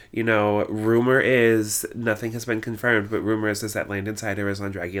Dragula. Rumor is, nothing has been confirmed, but rumor is that Landon Cider is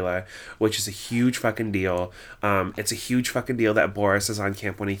on Dragula, which is a huge fucking deal. It's a huge fucking deal that Boris is on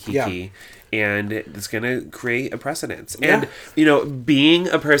Camp Wanakiki. Yeah. And it's going to create a precedence. Yeah. And, being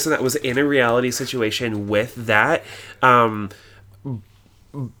a person that was in a reality situation with that,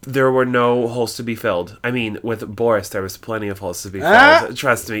 there were no holes to be filled. I mean, with Boris, there was plenty of holes to be filled.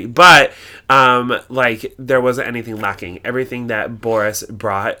 Trust me. But, there wasn't anything lacking. Everything that Boris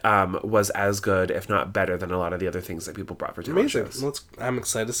brought was as good, if not better, than a lot of the other things that people brought for talent shows. I'm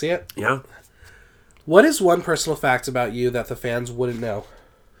excited to see it. Yeah. What is one personal fact about you that the fans wouldn't know?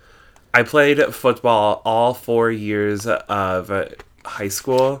 I played football all 4 years of high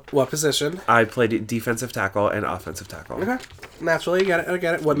school. What position? I played defensive tackle and offensive tackle. Okay. Naturally, I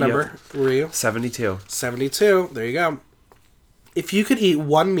get it. What number were you? 72. 72. There you go. If you could eat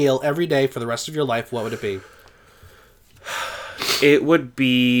one meal every day for the rest of your life, what would it be? It would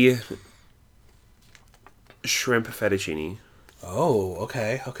be shrimp fettuccine. Oh,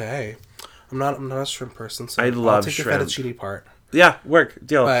 okay. I'm not a shrimp person, so I love I'll take shrimp. the fettuccine part. Yeah, work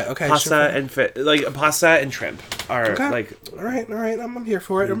deal. But, okay, pasta and pasta and shrimp are all right. I'm here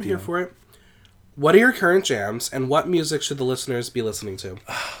for it. I'm here for it. What are your current jams, and what music should the listeners be listening to?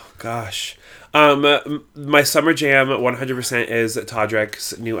 Oh, gosh. My summer jam 100% is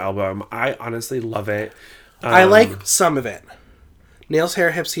Todrick's new album. I honestly love it. I like some of it. Nails,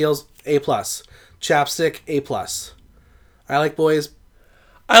 Hair, Hips, Heels, A+. Chapstick, A+. I like Boys.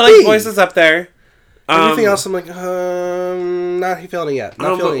 Boys is up there. Everything else, I'm like, not feeling it yet.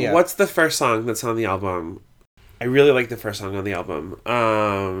 Not feeling it yet. What's the first song that's on the album? I really like the first song on the album.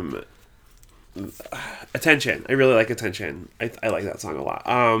 Attention. I really like Attention. I like that song a lot.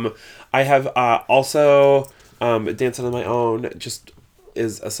 I have also Dancing on My Own, just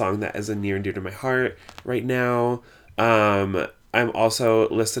is a song that is near and dear to my heart right now. I'm also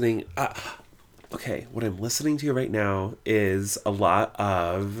listening... okay, what I'm listening to right now is a lot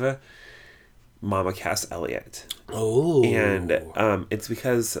of Mama Cass Elliot. Oh. And it's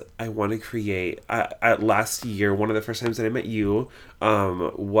because I want to create... last year, one of the first times that I met you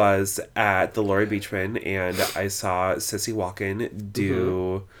was at the Laurie Beachman, and I saw Sissy Walken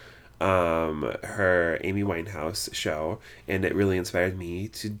do her Amy Winehouse show, and it really inspired me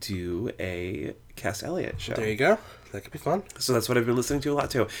to do a Cass Elliot show. There you go. That could be fun. So that's what I've been listening to a lot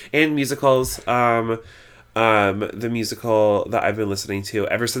too. And musicals. The musical that I've been listening to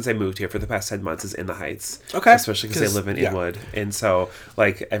ever since I moved here for the past 10 months is In the Heights. Okay. Especially because I live in Inwood. And so,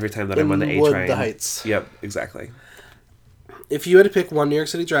 every time that I'm on the A train. the Heights. Yep, exactly. If you had to pick one New York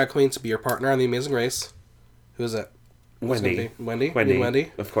City drag queen to be your partner on The Amazing Race, who is it? Wendy.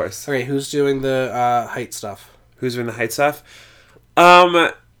 Wendy? Of course. Okay, who's doing the Heights stuff? Who's doing the Heights stuff?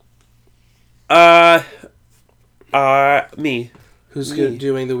 Me. Who's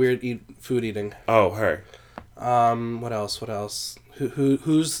doing the weird food eating? Oh, her. What else?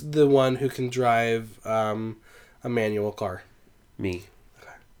 Who's the one who can drive a manual car? Me.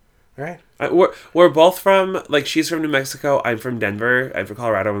 Okay. All right. We're both from, she's from New Mexico, I'm from Denver, I'm from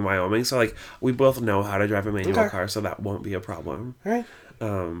Colorado and Wyoming, so, we both know how to drive a manual car, so that won't be a problem. All right.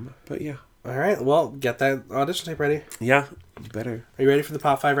 But yeah. All right, well, get that audition tape ready. Yeah, you better. Are you ready for the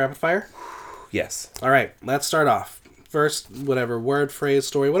Pop 5 Rapid Fire? Yes. All right, let's start off. First, whatever, word, phrase,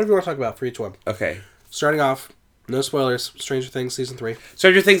 story, whatever you want to talk about for each one. Okay. Starting off, no spoilers, Stranger Things Season 3.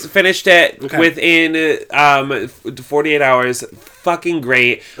 Stranger Things finished it within 48 hours. Fucking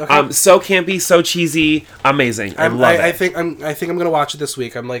great. Okay. So campy, so cheesy, amazing. I love it. I think I'm going to watch it this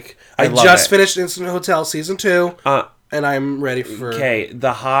week. I just finished Instant Hotel Season 2. And I'm ready for Okay,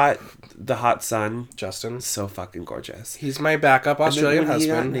 the hot son, Justin. so fucking gorgeous. He's my backup Australian when he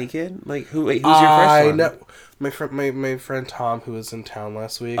got husband. naked, like who's your first one? Know my friend Tom, who was in town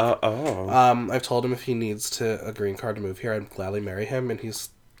last week. I've told him if he needs a green card to move here, I'd gladly marry him, and he's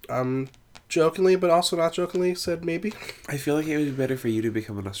jokingly but also not jokingly said maybe. I feel like it would be better for you to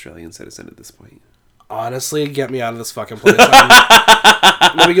become an Australian citizen at this point. Honestly, get me out of this fucking place.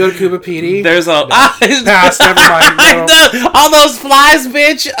 Let me go to Cuba PD. There's a pass. Never mind. No. All those flies,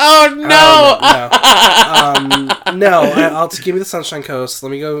 bitch. Oh no. No. I'll give me the Sunshine Coast. Let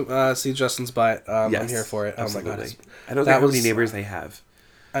me go see Justin's butt. Yes, I'm here for it. Absolutely. Oh my god. I don't know how many neighbors they have.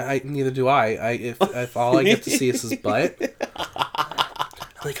 I neither do I. If all I get to see is his butt,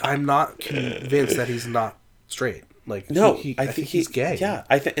 like I'm not convinced that he's not straight. Like no, I think he's gay. Yeah,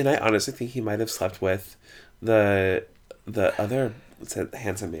 I honestly think he might have slept with the other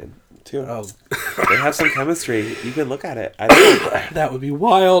handsome man too. Oh, they have some chemistry. You can look at it. I don't know. That would be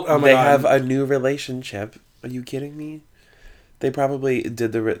wild. Oh my they god. have a new relationship. Are you kidding me? They probably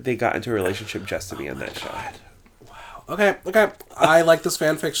did they got into a relationship just to be on that show. Okay. I like this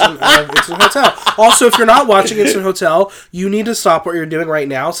fan fiction of Instant Hotel. Also, if you're not watching Instant Hotel, you need to stop what you're doing right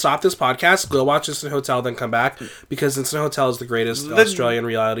now. Stop this podcast, go watch Instant Hotel, then come back, because Instant Hotel is the greatest Australian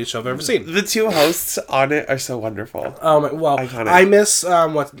reality show I've ever seen. The two hosts on it are so wonderful. Well, iconic. I miss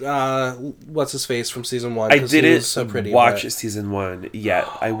what's his face from season 1. I didn't so pretty, watch season 1 yet.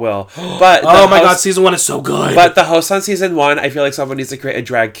 I will. But oh my god, season 1 is so good. But the host on season 1, I feel like someone needs to create a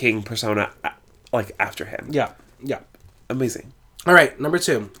drag king persona like after him. Yeah. Amazing. All right, number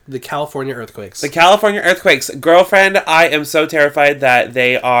 2, the California earthquakes. The California earthquakes. Girlfriend, I am so terrified that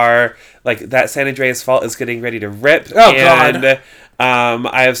they are, like, that San Andreas fault is getting ready to rip. Oh, and, God.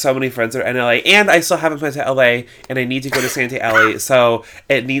 I have so many friends that are in LA, and I still haven't been to LA, and I need to go to Santa Alley, so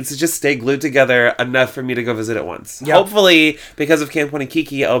it needs to just stay glued together enough for me to go visit it once. Yep. Hopefully, because of Camp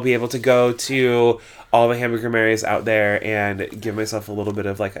Wanakiki, I'll be able to go to all the Hamburger Marys out there and give myself a little bit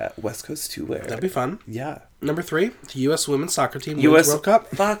of like a West Coast tour. That'd be fun. Yeah. Number 3, the U.S. women's soccer team wins World Cup.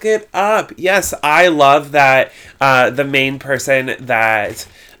 Fuck it up. Yes, I love that the main person that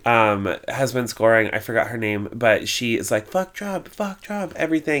has been scoring, I forgot her name, but she is like, fuck Trump,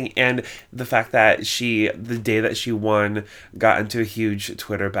 everything. And the fact that the day that she won, got into a huge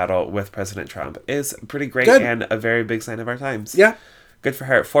Twitter battle with President Trump is pretty great. Good. And a very big sign of our times. Yeah. Good for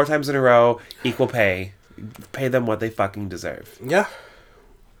her. 4 times in a row, equal pay. Pay them what they fucking deserve. Yeah.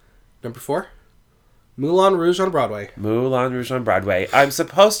 Number 4, Moulin Rouge on Broadway. Moulin Rouge on Broadway. I'm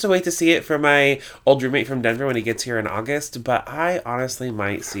supposed to wait to see it for my old roommate from Denver when he gets here in August, but I honestly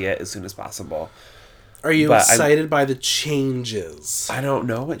might see it as soon as possible. Are you excited by the changes? I don't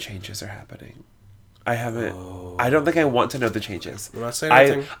know what changes are happening. I haven't. I don't think I want to know the changes. I'm not saying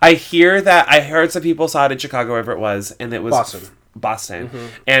anything. I hear that. I heard some people saw it in Chicago, wherever it was, and it was Boston. Mm-hmm.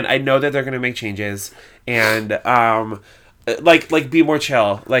 And I know that they're going to make changes, and like Be More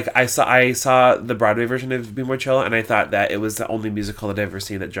Chill. Like I saw the Broadway version of Be More Chill, and I thought that it was the only musical that I've ever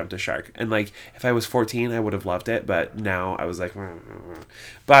seen that jumped a shark. And like if I was 14, I would have loved it, but now I was like,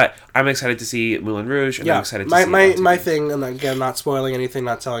 but I'm excited to see Moulin Rouge, and I'm excited to see my thing. And again, not spoiling anything,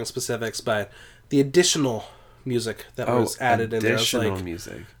 not telling specifics, but the additional music that was added in there. Additional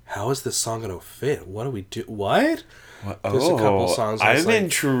music. How is this song going to fit? What do we do? What? There's a couple songs. I'm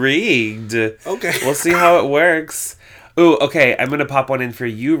intrigued. Okay. We'll see how it works. Ooh, okay. I'm going to pop one in for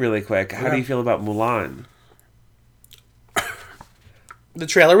you really quick. How do you feel about Mulan? The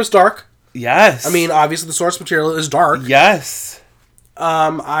trailer was dark. Yes. I mean, obviously the source material is dark. Yes.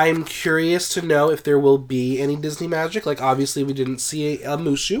 I'm curious to know if there will be any Disney magic. Like, obviously we didn't see a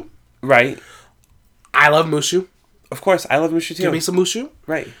Mushu. Right. I love Mushu. Of course, I love Mushu too. Give me some Mushu.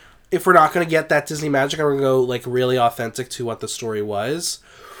 Right. If we're not going to get that Disney magic and we're going to go, like, really authentic to what the story was,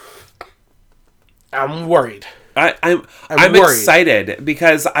 I'm worried. I'm excited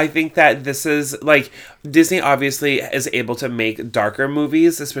because I think that this is, like, Disney obviously is able to make darker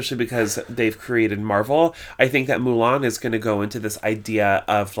movies, especially because they've created Marvel. I think that Mulan is going to go into this idea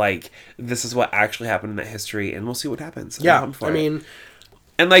of, like, this is what actually happened in that history, and we'll see what happens. Yeah,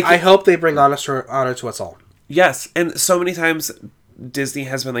 and, like, I hope they bring honor to us all. Yes, and so many times Disney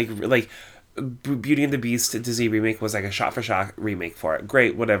has been like Beauty and the Beast Disney remake was like a shot-for-shot remake for it.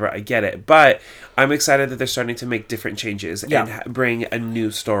 Great, whatever, I get it. But I'm excited that they're starting to make different changes and bring a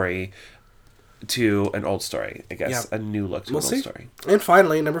new story to an old story, I guess. Yeah. A new look to an old story. And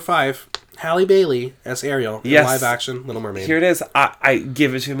finally, number 5, Halle Bailey as Ariel in Yes. live action Little Mermaid. Here it is. I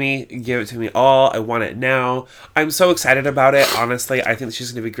give it to me. Give it to me all. I want it now. I'm so excited about it. Honestly, I think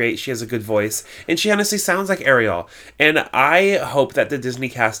she's going to be great. She has a good voice. And she honestly sounds like Ariel. And I hope that the Disney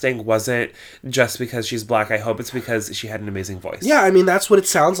casting wasn't just because she's black. I hope it's because she had an amazing voice. Yeah, I mean, that's what it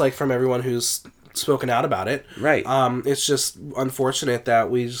sounds like from everyone who's spoken out about it. Right. It's just unfortunate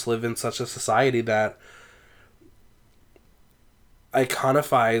that we just live in such a society that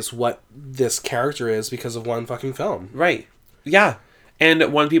iconifies what this character is because of one fucking film. Right. Yeah.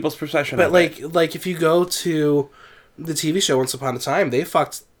 And one people's perception But of it. like if you go to the TV show Once Upon a Time, they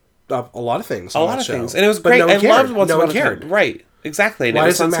fucked up a lot of things. A on lot that of show. things. And it was But great. no one I cared. loved Once No Upon one a cared. Time. Right. Exactly. And Why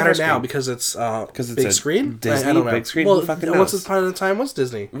was does it on matter silver now? screen. Because it's it's big a screen? Disney I don't know. big screen. Well, Who fucking Once knows? Upon a Time was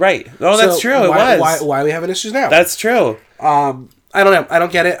Disney. Right. Oh, that's So true. It why, was. Why are we having issues now? That's true. I don't know. I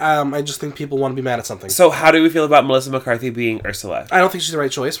don't get it. I just think people want to be mad at something. So how do we feel about Melissa McCarthy being Ursula? I don't think she's the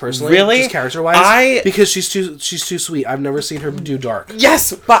right choice, personally. Really? Just character-wise. I- Because she's too sweet. I've never seen her do dark.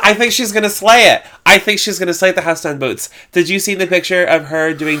 Yes, but I think she's gonna slay it. I think she's gonna slay the house down boots. Did you see the picture of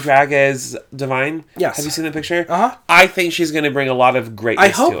her doing drag as Divine? Yes. Have you seen the picture? Uh-huh. I think she's gonna bring a lot of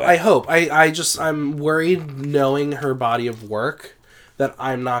greatness to it. I hope. I'm worried knowing her body of work that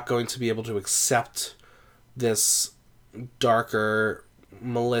I'm not going to be able to accept this darker,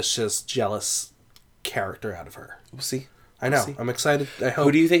 malicious, jealous character out of her. We'll see. I know. see. I'm excited. I hope.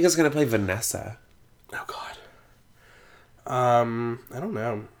 Who do you think is gonna play Vanessa? Oh, God. I don't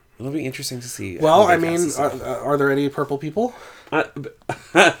know. It'll be interesting to see. Well, how I they mean, cast this. are there any purple people?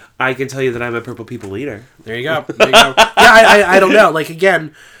 I can tell you that I'm a Purple People leader. There you go. There you go. Yeah, I don't know. Like,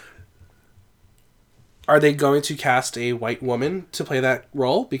 again, are they going to cast a white woman to play that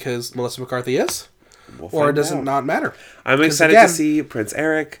role because Melissa McCarthy is? We'll Or find does out. it not matter? I'm excited again- to see Prince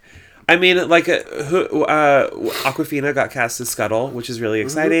Eric. I mean, like, Aquafina got cast as Scuttle, which is really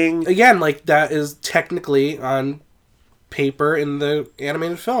exciting. Again, like, that is technically on paper in the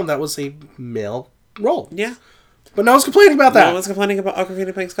animated film. That was a male role. Yeah. But no one's complaining about that. No one's complaining about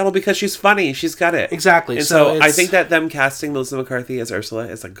Aquafina playing Scuttle because she's funny. She's got it. Exactly. And So so I it's- think that them casting Melissa McCarthy as Ursula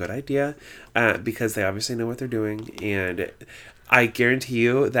is a good idea because they obviously know what they're doing. And I guarantee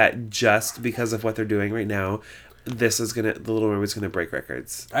you that just because of what they're doing right now, The Little Mermaid's gonna break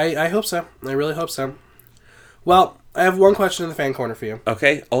records. I hope so. I really hope so. Well, I have one question in the fan corner for you.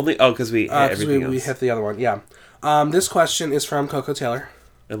 Okay? Because we hit Because everything we else. hit the other one. Yeah. This question is from Coco Taylor.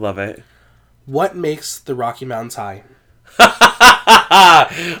 I love it. What makes the Rocky Mountains high?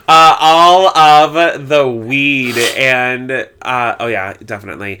 All of the weed and oh yeah,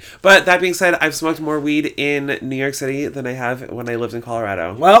 definitely. But that being said, I've smoked more weed in New York City than I have when I lived in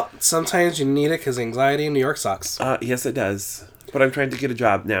Colorado. Well, sometimes you need it because anxiety in New York sucks. Yes, it does. But I'm trying to get a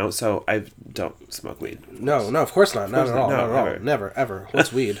job now, so I don't smoke weed. No, of course not. Not at all. not. Not at all. Never. Never, ever.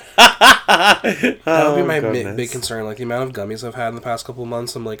 What's weed? That would be my goodness. big concern. Like the amount of gummies I've had in the past couple of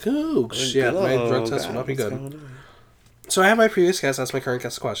months. I'm like, oh shit, my drug test will not be good. So I have my previous guest. That's my current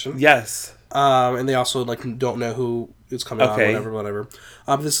guest question. Yes. And they also like don't know who is coming Okay. on. Whatever.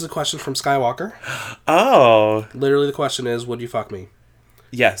 This is a question from Skywalker. Oh, Literally, the question is, would you fuck me?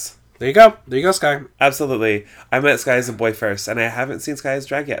 yes. There you go. There you go, Sky. Absolutely. I met Sky as a boy first, and I haven't seen Sky as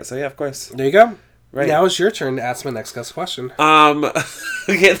drag yet, so yeah, of course. There you go. Right. Now it's your turn to ask my next guest question.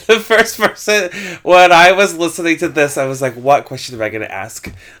 Okay, the first person, when I was listening to this, I was like, what question am I going to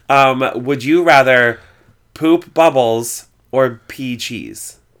ask? Would you rather poop bubbles or pee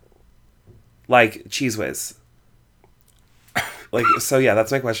cheese? Like Cheese Whiz. Like, so yeah,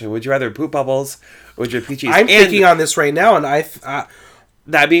 that's my question. Would you rather poop bubbles or would you pee cheese? I'm thinking on this right now, and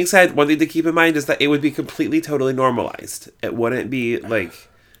That being said, one thing to keep in mind is that it would be completely, totally normalized. It wouldn't be like...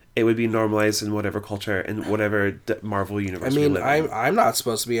 It would be normalized in whatever culture and whatever Marvel universe. I mean, we live in. I'm not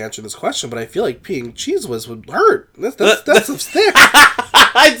supposed to be answering this question, but I feel like peeing Cheese Whiz would hurt. That's a stick.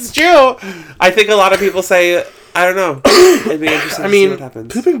 It's true. I think a lot of people say, I don't know. It'd be interesting I to see mean, what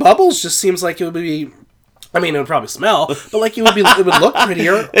happens. pooping bubbles just seems like it would be. I mean, it would probably smell, but like it would look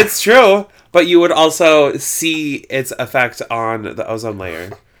prettier. It's true, but you would also see its effect on the ozone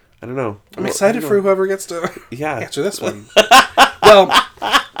layer. I don't know. I'm excited for whoever gets to answer this one. Well,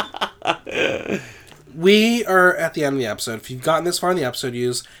 we are at the end of the episode. If you've gotten this far in the episode,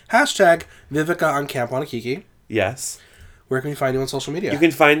 use hashtag Vivica on Camp Wanakiki. Yes. Where can we find you on social media? You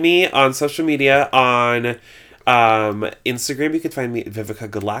can find me on social media on Instagram, you could find me at Vivica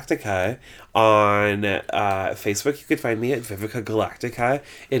Galactica. On Facebook, you could find me at Vivica Galactica.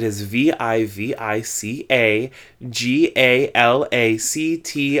 It is VIVICA GALACTICA.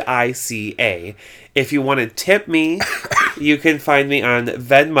 If you want to tip me, you can find me on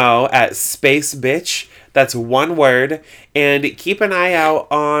Venmo at Space Bitch. That's one word. And keep an eye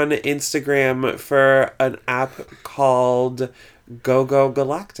out on Instagram for an app called GoGo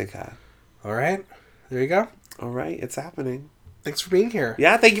Galactica. All right. There you go. All right. It's happening. Thanks for being here.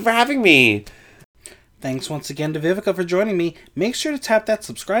 Yeah, thank you for having me. Thanks once again to Vivica for joining me. Make sure to tap that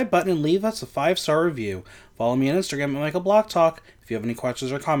subscribe button and leave us a 5-star review. Follow me on Instagram at Michael Block Talk. If you have any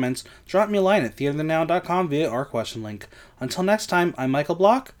questions or comments, drop me a line at theaterthenow.com via our question link. Until next time, I'm Michael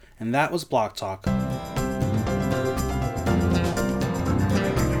Block, and that was Block Talk.